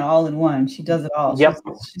B2B, all in one. She does it all. Yep.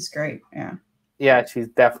 She's great. Yeah, she's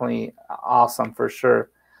definitely awesome for sure.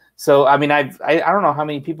 So I mean, I don't know how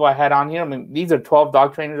many people I had on here. I mean, these are 12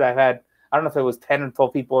 dog trainers I've had. I don't know if it was 10 or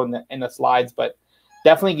 12 people in the slides, but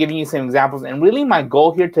definitely giving you some examples. And really, my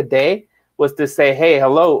goal here today was to say, hey,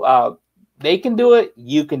 hello, they can do it,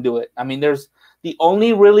 you can do it. I mean, there's the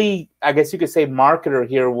only really, I guess you could say, marketer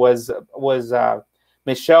here was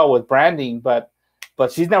Michelle with branding, but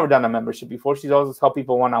she's never done a membership before. She's always helped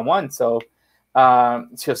people one-on-one. So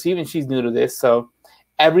even she's new to this. So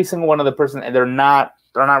every single one of the person, and they're not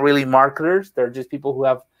really marketers. They're just people who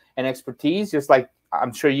have an expertise, just like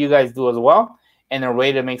I'm sure you guys do as well, and they're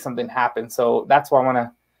ready to make something happen. So that's why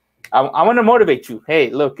I want to motivate you. Hey,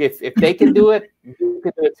 look, if they can do it, you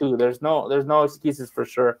can do it too. There's no excuses for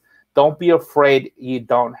sure. Don't be afraid. You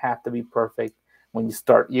don't have to be perfect when you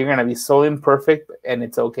start. You're going to be so imperfect, and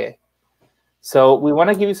it's okay. So we want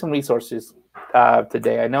to give you some resources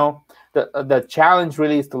today. I know the challenge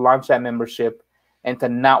really is to launch that membership and to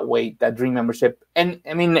not wait, that dream membership. And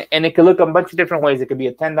I mean, and it could look a bunch of different ways. It could be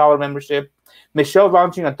a $10 membership. Michelle's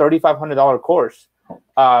launching a $3,500 course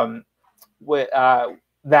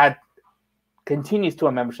that continues to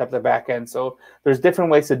a membership at the back end. So there's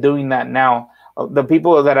different ways of doing that now. The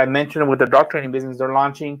people that I mentioned with the dog training business, they're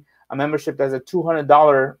launching a membership that's a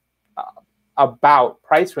 $200 about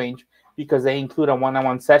price range because they include a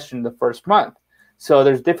one-on-one session the first month. So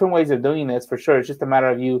there's different ways of doing this for sure. It's just a matter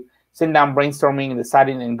of you sitting down, brainstorming, and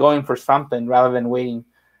deciding and going for something rather than waiting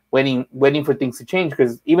for things to change.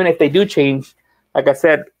 Because even if they do change, like I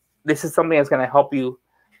said, this is something that's going to help you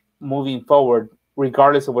moving forward,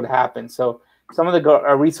 regardless of what happens. So some of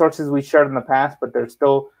the resources we shared in the past, but they're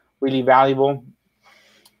still really valuable.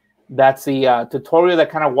 That's the tutorial that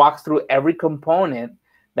kind of walks through every component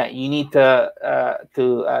that you need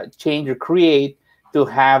to change or create to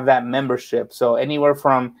have that membership. So anywhere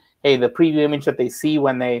from, hey, the preview image that they see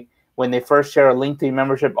when they first share a link to your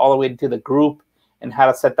membership, all the way to the group and how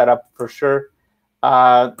to set that up for sure.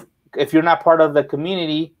 If you're not part of the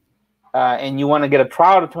community and you want to get a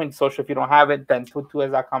trial to Twin Social, if you don't have it, then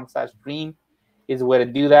tutues.com/dream is the way to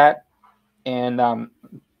do that. And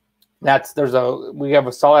we have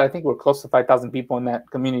a solid, I think we're close to 5,000 people in that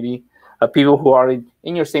community of people who are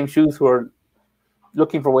in your same shoes, who are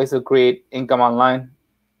looking for ways to create income online.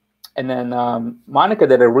 And then Monica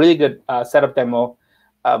did a really good setup demo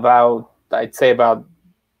I'd say about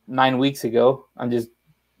 9 weeks ago. I'm just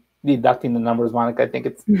deducting the numbers, Monica. I think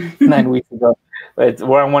it's 9 weeks ago. But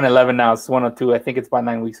we're on 111 now. It's 102. I think it's about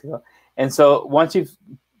 9 weeks ago. And so once you've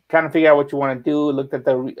kind of figured out what you want to do, looked at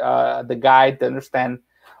the guide to understand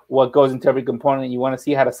what goes into every component, you want to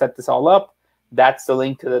see how to set this all up, that's the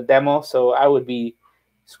link to the demo. So I would be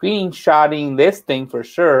screenshotting this thing for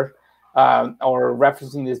sure, or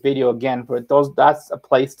referencing this video again. For those, that's a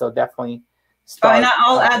place to definitely start. And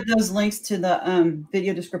I'll add those links to the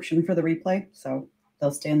video description for the replay, so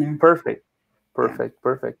they'll stay in there. Perfect.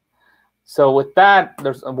 So with that,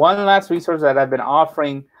 there's one last resource that I've been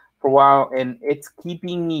offering for a while, and it's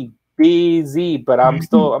keeping me busy, but I'm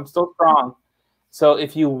still strong. So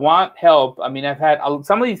if you want help, I mean, I've had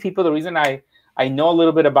some of these people. The reason I know a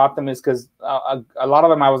little bit about them is because a lot of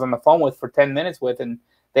them I was on the phone with for 10 minutes with, and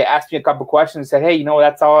they asked me a couple questions and said, hey,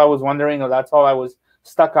 that's all I was wondering, or that's all I was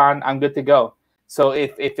stuck on. I'm good to go. So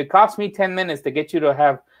if it costs me 10 minutes to get you to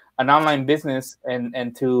have an online business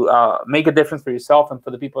and to make a difference for yourself and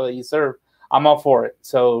for the people that you serve, I'm all for it.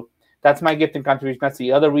 So that's my gift and contribution. That's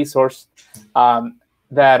the other resource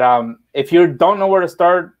that if you don't know where to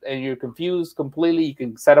start and you're confused completely, you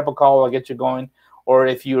can set up a call. I'll get you going. Or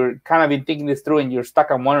if you're kind of been thinking this through and you're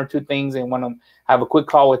stuck on one or two things and want to have a quick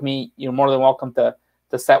call with me, you're more than welcome to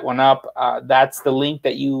set one up. That's the link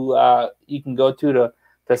that you can go to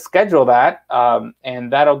schedule that,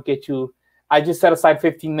 and that'll get you. I just set aside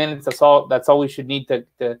 15 minutes. That's all we should need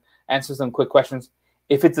to answer some quick questions.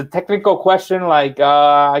 If it's a technical question like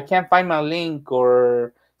I can't find my link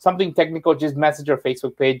or something technical, just message our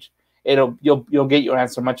Facebook page. You'll get your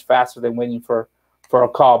answer much faster than waiting for a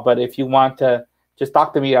call. But if you want to just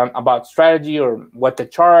talk to me about strategy or what to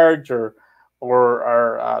charge, or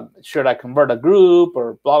should I convert a group,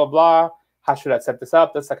 or blah blah blah. How should I set this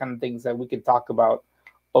up? That's the kind of things that we can talk about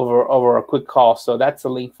over a quick call. So that's a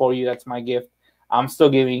link for you. That's my gift. I'm still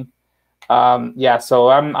giving. Yeah, so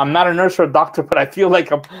I'm not a nurse or a doctor, but I feel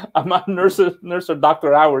like I'm a nurse or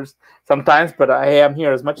doctor hours sometimes. But I am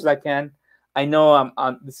here as much as I can. I know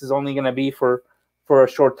this is only going to be for a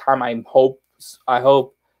short time. I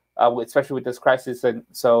hope, especially with this crisis, and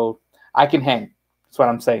so I can hang. That's what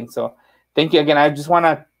I'm saying. So thank you again. I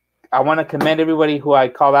want to commend everybody who I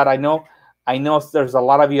called out. I know there's a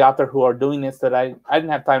lot of you out there who are doing this that I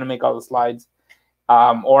didn't have time to make all the slides,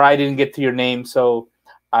 or I didn't get to your name. So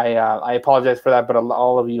I apologize for that, but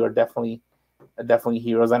all of you are definitely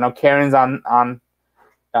heroes. I know Karen's on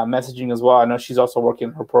messaging as well. I know she's also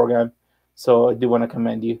working her program, so I do want to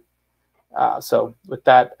commend you. So with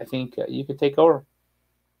that, I think you could take over.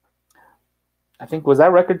 I think, was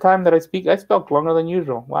that record time that I speak? I spoke longer than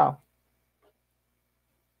usual. Wow.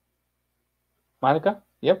 Monica?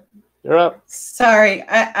 Yep, you're up. Sorry,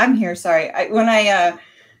 I'm here. Sorry. When I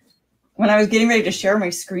was getting ready to share my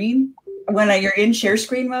screen, when you're in share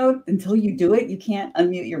screen mode, until you do it, you can't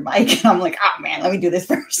unmute your mic. And I'm like, oh man, let me do this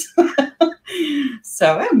first.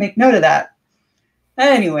 So I make note of that.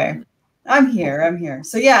 Anyway, I'm here.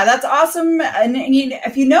 So yeah, that's awesome. And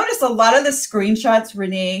if you notice, a lot of the screenshots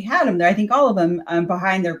Renee had them there, I think all of them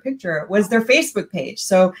behind their picture was their Facebook page.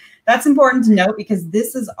 So that's important to note, because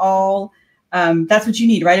this is all, that's what you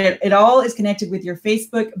need, right? It all is connected with your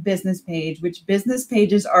Facebook business page, which business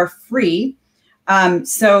pages are free.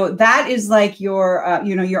 So that is like your,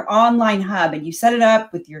 your online hub, and you set it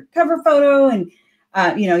up with your cover photo and,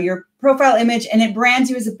 your profile image, and it brands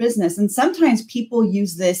you as a business. And sometimes people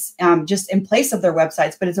use this just in place of their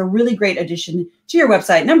websites, but it's a really great addition to your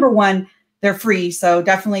website. Number one, they're free. So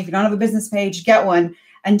definitely, if you don't have a business page, get one.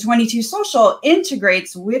 And 22 Social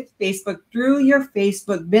integrates with Facebook through your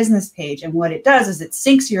Facebook business page. And what it does is it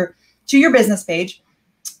syncs to your business page,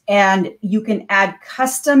 and you can add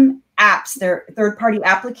custom apps. They're third-party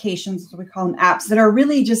applications, what we call them, apps that are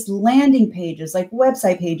really just landing pages, like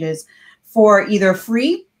website pages, for either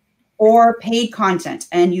free or paid content.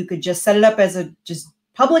 And you could just set it up as a just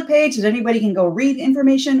public page that anybody can go read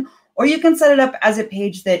information, or you can set it up as a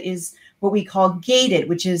page that is what we call gated,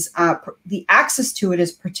 which is the access to it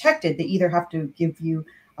is protected. They either have to give you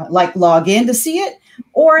log in to see it,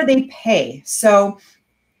 or they pay. So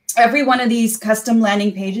every one of these custom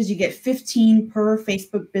landing pages, you get 15 per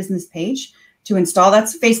Facebook business page to install.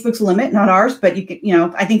 That's Facebook's limit, not ours, but you can,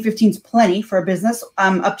 I think 15 is plenty for a business,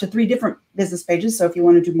 up to 3 different business pages. So if you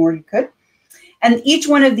want to do more, you could. And each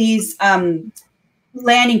one of these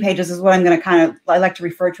landing pages is what I like to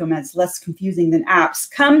refer to them as, less confusing than apps,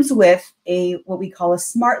 comes with what we call a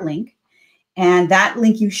smart link. And that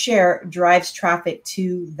link you share drives traffic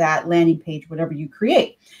to that landing page, whatever you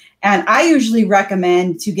create. And I usually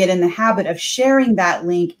recommend to get in the habit of sharing that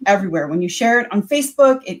link everywhere. When you share it on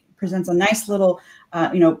Facebook, it presents a nice little,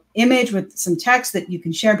 image with some text that you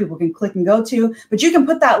can share, people can click and go to, but you can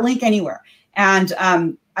put that link anywhere. And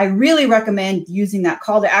I really recommend using that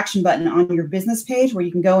call to action button on your business page, where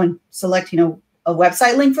you can go and select, a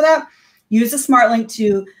website link for that. Use a smart link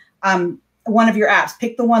to one of your apps.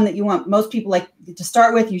 Pick the one that you want. Most people like to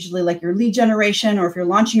start with, usually like your lead generation, or if you're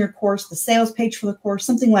launching your course, the sales page for the course,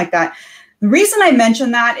 something like that. The reason I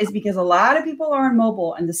mention that is because a lot of people are on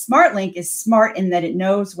mobile, and the smart link is smart in that it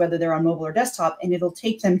knows whether they're on mobile or desktop, and it'll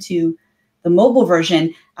take them to the mobile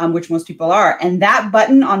version, which most people are. And that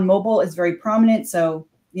button on mobile is very prominent. So,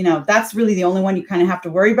 that's really the only one you kind of have to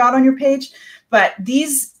worry about on your page. But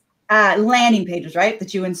these landing pages, right,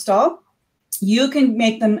 that you install, you can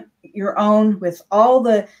make them your own with all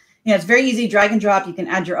the, it's very easy, drag and drop. You can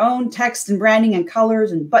add your own text and branding and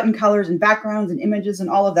colors and button colors and backgrounds and images and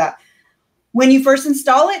all of that. When you first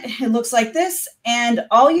install it, it looks like this, and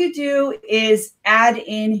all you do is add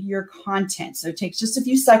in your content. So it takes just a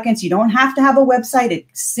few seconds. You don't have to have a website. It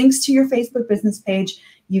syncs to your Facebook business page.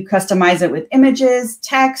 You customize it with images,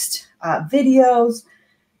 text, videos,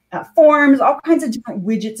 forms, all kinds of different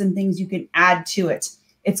widgets and things you can add to it.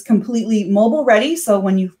 It's completely mobile ready. So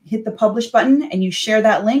when you hit the publish button and you share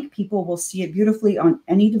that link, people will see it beautifully on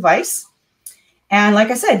any device. And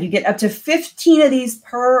like I said, you get up to 15 of these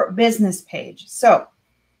per business page. So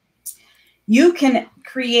you can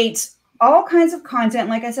create all kinds of content.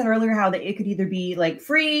 Like I said earlier, how it could either be like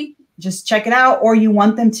free, just check it out, or you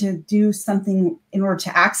want them to do something in order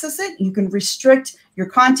to access it. You can restrict your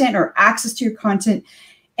content or access to your content.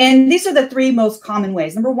 And these are the 3 most common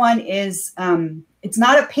ways. Number one is it's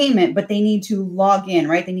not a payment, but they need to log in,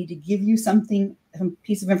 right? They need to give you something, some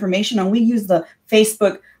piece of information, and we use the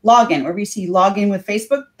Facebook login. Wherever you see login with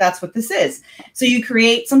Facebook, that's what this is. So you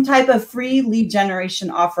create some type of free lead generation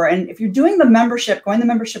offer. And if you're doing the membership, going the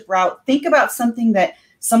membership route, think about something that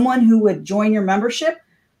someone who would join your membership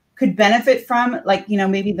could benefit from, like, you know,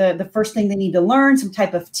 maybe the first thing they need to learn, some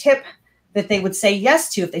type of tip that they would say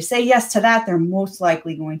yes to. If they say yes to that, they're most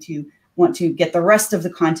likely going to want to get the rest of the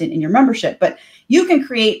content in your membership. But you can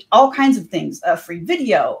create all kinds of things, a free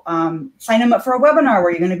video, sign them up for a webinar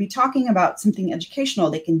where you're going to be talking about something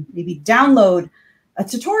educational. They can maybe download a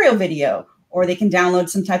tutorial video, or they can download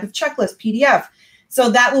some type of checklist PDF. So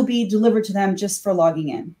that will be delivered to them just for logging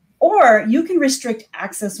in. Or you can restrict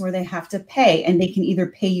access where they have to pay, and they can either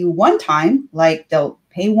pay you one time, like they'll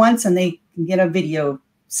pay once and they can get a video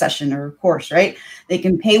session or course, right? They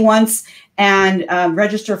can pay once and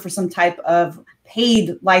register for some type of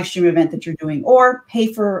paid live stream event that you're doing, or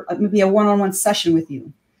pay for maybe a one-on-one session with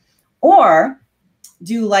you, or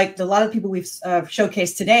do like a lot of people we've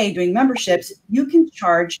showcased today doing memberships. You can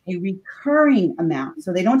charge a recurring amount.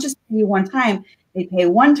 So they don't just pay you one time, they pay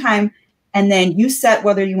one time, and then you set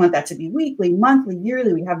whether you want that to be weekly, monthly,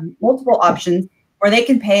 yearly. We have multiple options where they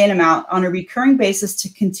can pay an amount on a recurring basis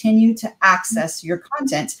to continue to access your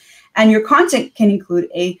content. And your content can include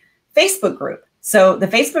a Facebook group. So the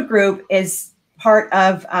Facebook group is part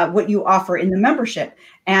of what you offer in the membership,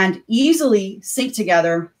 and easily sync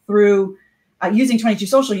together through using 22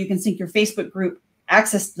 Social. You can sync your Facebook group,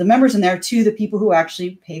 access the members in there to the people who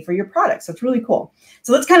actually pay for your product. So it's really cool.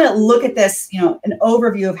 So let's kind of look at this, you know, an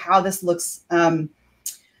overview of how this looks,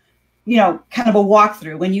 you know, kind of a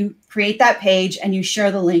walkthrough. When you create that page and you share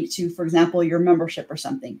the link to, for example, your membership or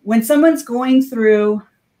something, when someone's going through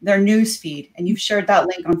their news feed and you've shared that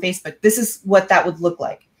link on Facebook, this is what that would look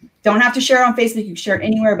like. Don't have to share it on Facebook, you can share it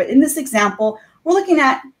anywhere. But in this example, we're looking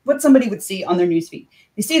at what somebody would see on their news feed.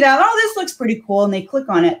 They see that, oh, this looks pretty cool, and they click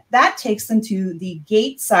on it. That takes them to the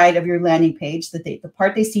gate side of your landing page, the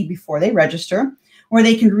part they see before they register, where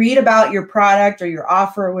they can read about your product or your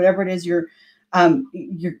offer or whatever it is you're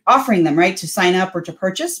offering them, right, to sign up or to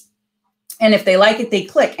purchase. And if they like it, they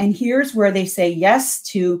click. And here's where they say yes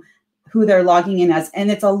to who they're logging in as.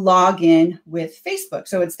 And it's a login with Facebook.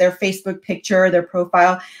 So it's their Facebook picture, their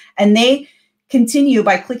profile, and they continue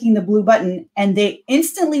by clicking the blue button, and they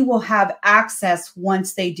instantly will have access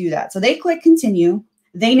once they do that. So they click continue.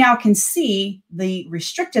 They now can see the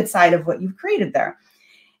restricted side of what you've created there.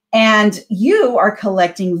 And you are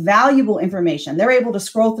collecting valuable information. They're able to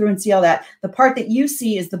scroll through and see all that. The part that you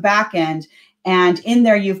see is the back end. And in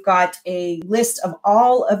there, you've got a list of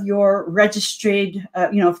all of your registered, you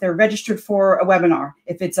know, if they're registered for a webinar.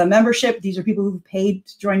 If it's a membership, these are people who've paid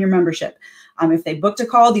to join your membership. If they booked a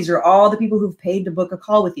call, these are all the people who've paid to book a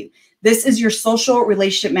call with you. This is your social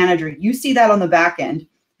relationship manager. You see that on the back end.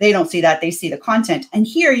 They don't see that. They see the content. And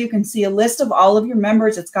here you can see a list of all of your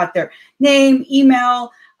members. It's got their name,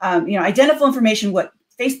 email, you know, identifiable information, what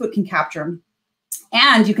Facebook can capture.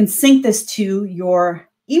 And you can sync this to your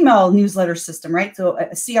email newsletter system, right? So a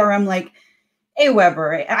CRM like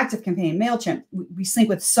Aweber, ActiveCampaign, MailChimp, we sync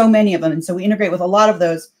with so many of them. And so we integrate with a lot of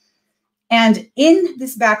those. And in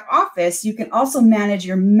this back office, you can also manage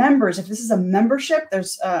your members. If this is a membership,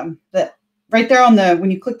 there's the right there on the,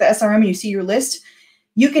 when you click the SRM and you see your list,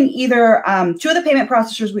 you can either, two of the payment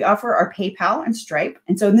processors we offer are PayPal and Stripe.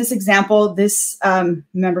 And so in this example, this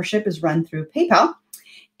membership is run through PayPal.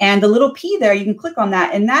 And the little P there, you can click on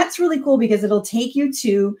that. And that's really cool because it'll take you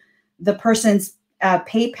to the person's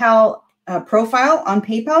PayPal profile on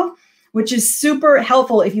PayPal, which is super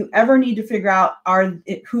helpful if you ever need to figure out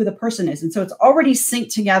who the person is. And so it's already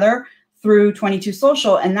synced together through 22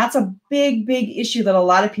 Social. And that's a big, big issue that a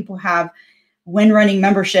lot of people have when running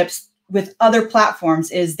memberships with other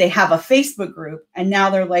platforms, is they have a Facebook group. And now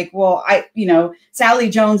they're like, well, you know, Sally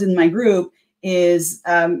Jones in my group is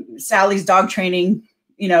Sally's dog training,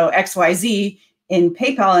 you know, XYZ in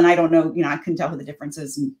PayPal. And I don't know, you know, I couldn't tell who the difference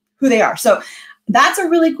is and who they are. So that's a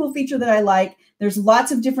really cool feature that I like. There's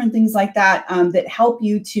lots of different things like that that help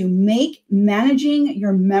you to make managing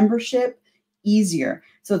your membership easier.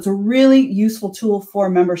 So it's a really useful tool for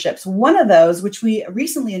memberships. One of those, which we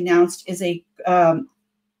recently announced, is a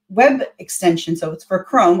web extension. So it's for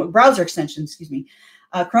Chrome, browser extension, excuse me,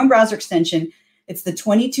 Chrome browser extension. It's the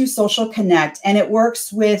 22 Social Connect, and it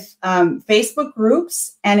works with Facebook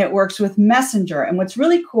groups, and it works with Messenger. And what's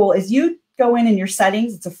really cool is you go in your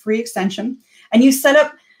settings, it's a free extension, and you set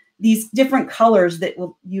up these different colors that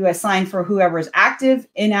you assign for whoever is active,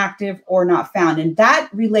 inactive, or not found. And that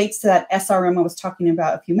relates to that SRM I was talking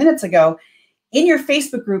about a few minutes ago. In your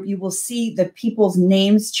Facebook group, you will see the people's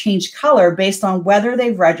names change color based on whether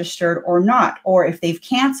they've registered or not, or if they've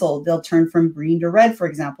canceled, they'll turn from green to red, for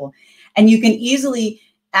example. And you can easily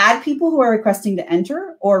add people who are requesting to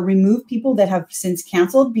enter or remove people that have since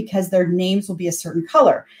canceled because their names will be a certain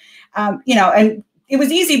color. You know, and it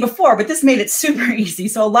was easy before, but this made it super easy.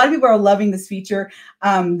 So a lot of people are loving this feature.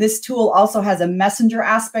 This tool also has a messenger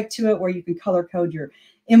aspect to it where you can color code your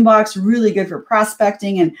inbox, really good for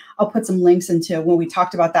prospecting. And I'll put some links into when we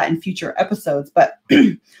talked about that in future episodes. But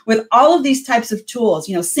with all of these types of tools,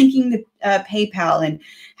 you know, syncing the PayPal and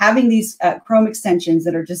having these Chrome extensions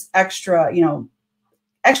that are just extra, you know,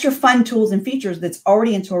 extra fun tools and features that's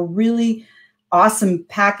already into a really awesome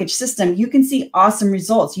package system, you can see awesome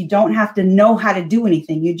results. You don't have to know how to do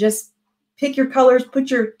anything. You just pick your colors, put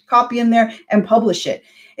your copy in there and publish it.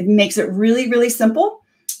 It makes it really, really simple.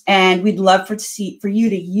 And we'd love for you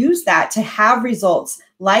to use that to have results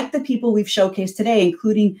like the people we've showcased today,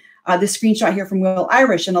 including this screenshot here from Will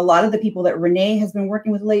Irish and a lot of the people that Renee has been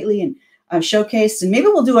working with lately and showcased. And maybe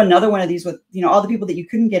we'll do another one of these with, you know, all the people that you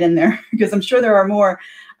couldn't get in there, because I'm sure there are more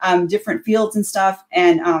different fields and stuff.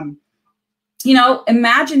 And, you know,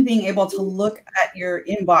 imagine being able to look at your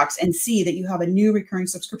inbox and see that you have a new recurring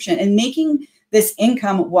subscription and making this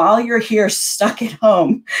income while you're here stuck at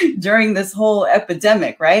home during this whole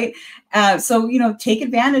epidemic, right? So, you know, take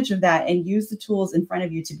advantage of that and use the tools in front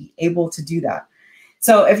of you to be able to do that.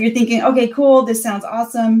 So if you're thinking, okay, cool, this sounds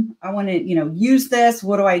awesome, I want to, you know, use this,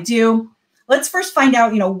 what do I do? Let's first find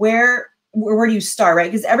out, you know, where do you start, right?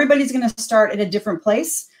 Because everybody's going to start at a different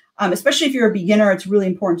place. Especially if you're a beginner, it's really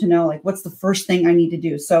important to know, like, what's the first thing I need to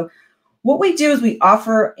do? So what we do is we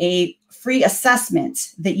offer a free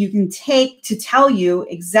assessment that you can take to tell you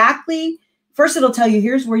exactly, first it'll tell you,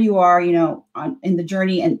 here's where you are, you know, in the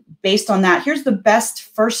journey. And based on that, here's the best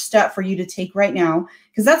first step for you to take right now,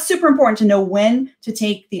 because that's super important to know when to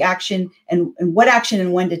take the action and what action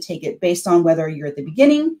and when to take it based on whether you're at the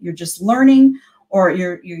beginning, you're just learning, or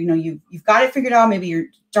you've got it figured out. Maybe you're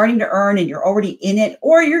starting to earn and you're already in it,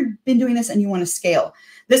 or you've been doing this and you want to scale.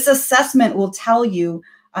 This assessment will tell you,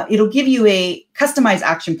 it'll give you a customized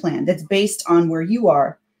action plan that's based on where you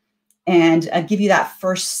are and give you that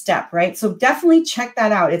first step, right? So definitely check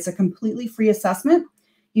that out. It's a completely free assessment.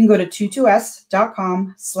 You can go to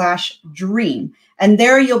 22s.com/dream. And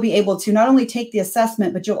there you'll be able to not only take the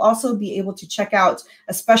assessment, but you'll also be able to check out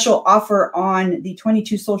a special offer on the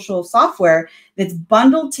 22 Social software that's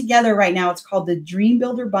bundled together right now. It's called the Dream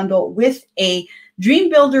Builder Bundle with a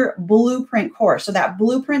Dream Builder Blueprint course. So that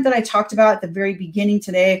blueprint that I talked about at the very beginning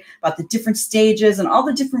today about the different stages and all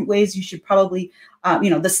the different ways you should probably,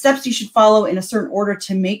 the steps you should follow in a certain order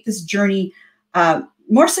to make this journey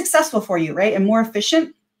more successful for you, right? And more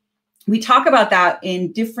efficient. We talk about that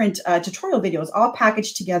in different tutorial videos, all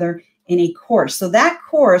packaged together in a course. So that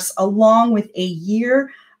course, along with a year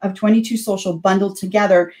of 22 Social bundled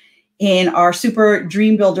together in our super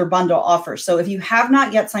Dream Builder bundle offer. So if you have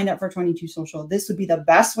not yet signed up for 22 Social, this would be the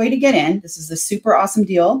best way to get in. This is a super awesome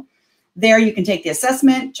deal. There you can take the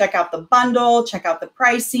assessment, check out the bundle, check out the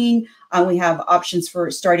pricing. We have options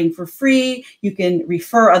for starting for free. You can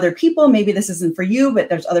refer other people. Maybe this isn't for you, but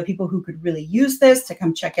there's other people who could really use this to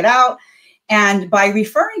come check it out. And by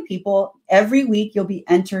referring people, every week you'll be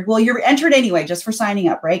entered. Well, you're entered anyway, just for signing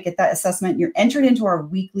up, right? Get that assessment. You're entered into our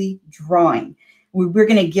weekly drawing. We're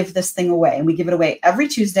going to give this thing away, and we give it away every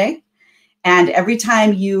Tuesday. And every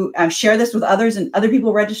time you share this with others and other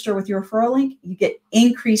people register with your referral link, you get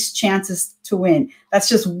increased chances to win. That's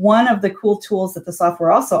just one of the cool tools that the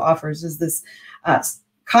software also offers, is this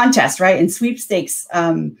contest, right? And sweepstakes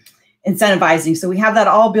incentivizing. So we have that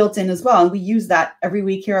all built in as well. And we use that every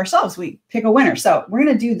week here ourselves. We pick a winner. So we're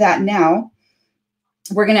going to do that now.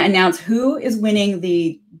 We're going to announce who is winning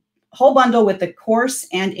the whole bundle with the course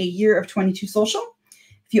and a year of 22 Social.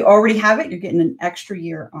 If you already have it, you're getting an extra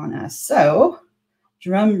year on us. So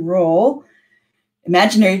drum roll,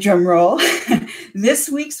 imaginary drum roll. This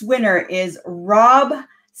week's winner is Rob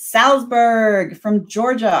Salzberg from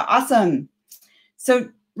Georgia. Awesome. So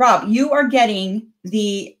Rob, you are getting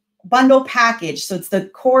the bundle package. So it's the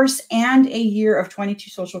course and a year of 22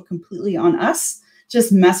 Social completely on us.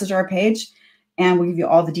 Just message our page and we'll give you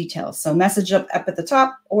all the details. So message up at the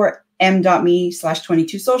top or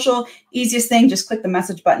m.me/22 Social. Easiest thing, just click the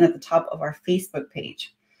message button at the top of our Facebook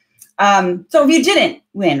page. So if you didn't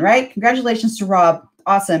win, right? Congratulations to Rob.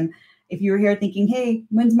 Awesome. If you were here thinking, hey,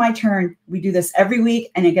 when's my turn? We do this every week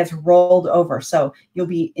and it gets rolled over. So you'll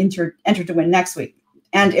be entered to win next week.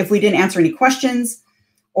 And if we didn't answer any questions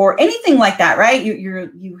or anything like that, right? You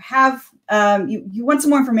want some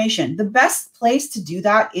more information. The best place to do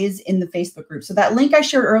that is in the Facebook group. So that link I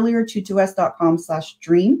shared earlier,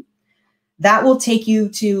 22s.com/dream, that will take you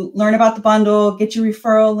to learn about the bundle, get your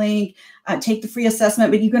referral link, take the free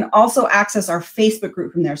assessment, but you can also access our Facebook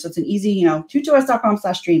group from there. So it's an easy,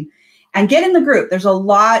 22s.com/dream. And get in the group. There's a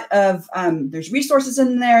lot of, there's resources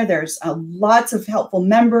in there. There's lots of helpful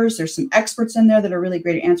members. There's some experts in there that are really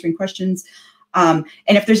great at answering questions. And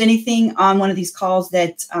if there's anything on one of these calls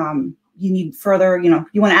that you need further, you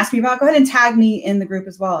want to ask me about, go ahead and tag me in the group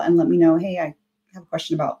as well and let me know, hey, I have a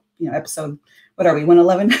question about, episode, what are we,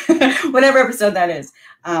 111? Whatever episode that is.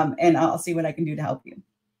 And I'll see what I can do to help you.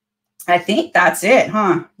 I think that's it,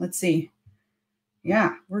 huh? Let's see.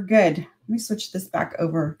 Yeah, we're good. Let me switch this back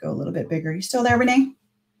over, go a little bit bigger. You still there, Renee?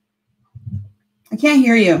 I can't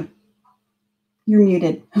hear you. You're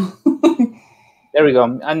muted. There we go.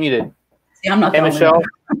 I'm unmuted. See, I'm not. Hey, Michelle.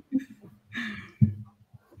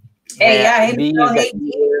 Hey, yeah. Hey, Michelle. Hey,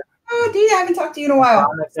 Dee. Oh, Dee, I haven't talked to you in a while.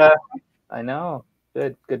 Veronica. I know.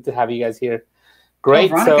 Good to have you guys here.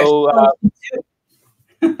 Great. Oh,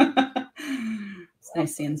 it's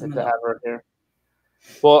nice seeing some of that. Have her here.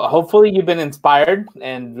 Well, hopefully you've been inspired,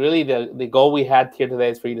 and really the goal we had here today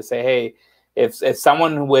is for you to say, hey, if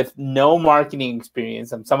someone with no marketing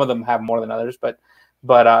experience, and some of them have more than others, but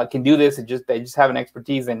can do this, and they just have an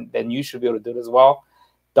expertise, and then you should be able to do it as well.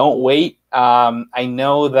 Don't wait. I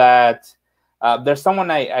know that there's someone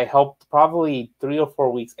I helped probably 3 or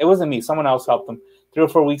 4 weeks. It wasn't me. Someone else helped them 3 or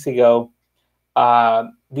 4 weeks ago,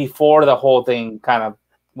 before the whole thing kind of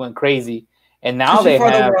went crazy, and now just they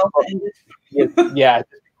have. Yeah,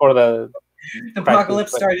 just before the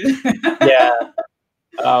apocalypse started. Yeah,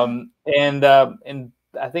 and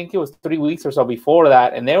I think it was 3 weeks or so before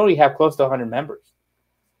that, and they already have close to 100 members.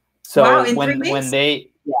 So wow, when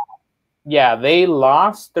they they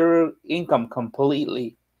lost their income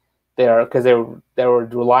completely there because they were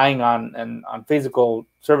relying on physical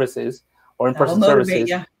services or in-person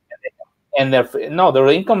services, and their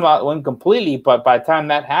income went completely. But by the time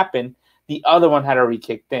that happened, the other one had already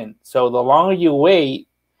kicked in. So the longer you wait,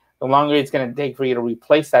 the longer it's going to take for you to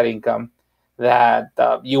replace that income that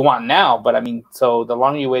you want now. But I mean, so the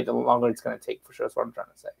longer you wait, the longer it's going to take for sure. That's what I'm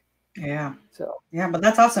trying to say. Yeah. So yeah, but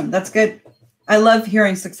that's awesome. That's good. I love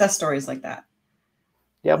hearing success stories like that.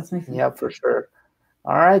 Yep. Yep, for sure.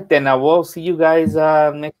 All right, then we'll see you guys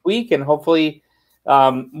next week, and hopefully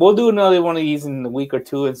we'll do another one of these in a week or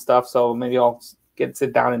two and stuff. So maybe I'll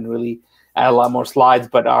sit down and really add a lot more slides.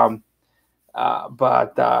 But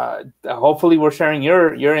hopefully we're sharing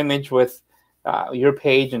your image with your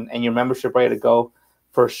page and your membership ready to go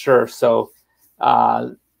for sure. So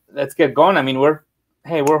let's get going. I mean, we're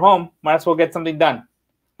home. Might as well get something done.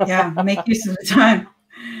 Yeah, make use of the time.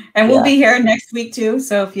 And we'll be here next week too.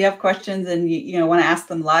 So if you have questions and you want to ask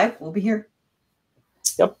them live, we'll be here.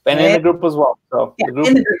 Yep, and in the group as well. So yeah,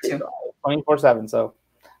 in the group too. 24/7. So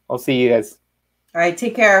I'll see you guys. All right,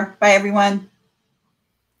 take care. Bye, everyone.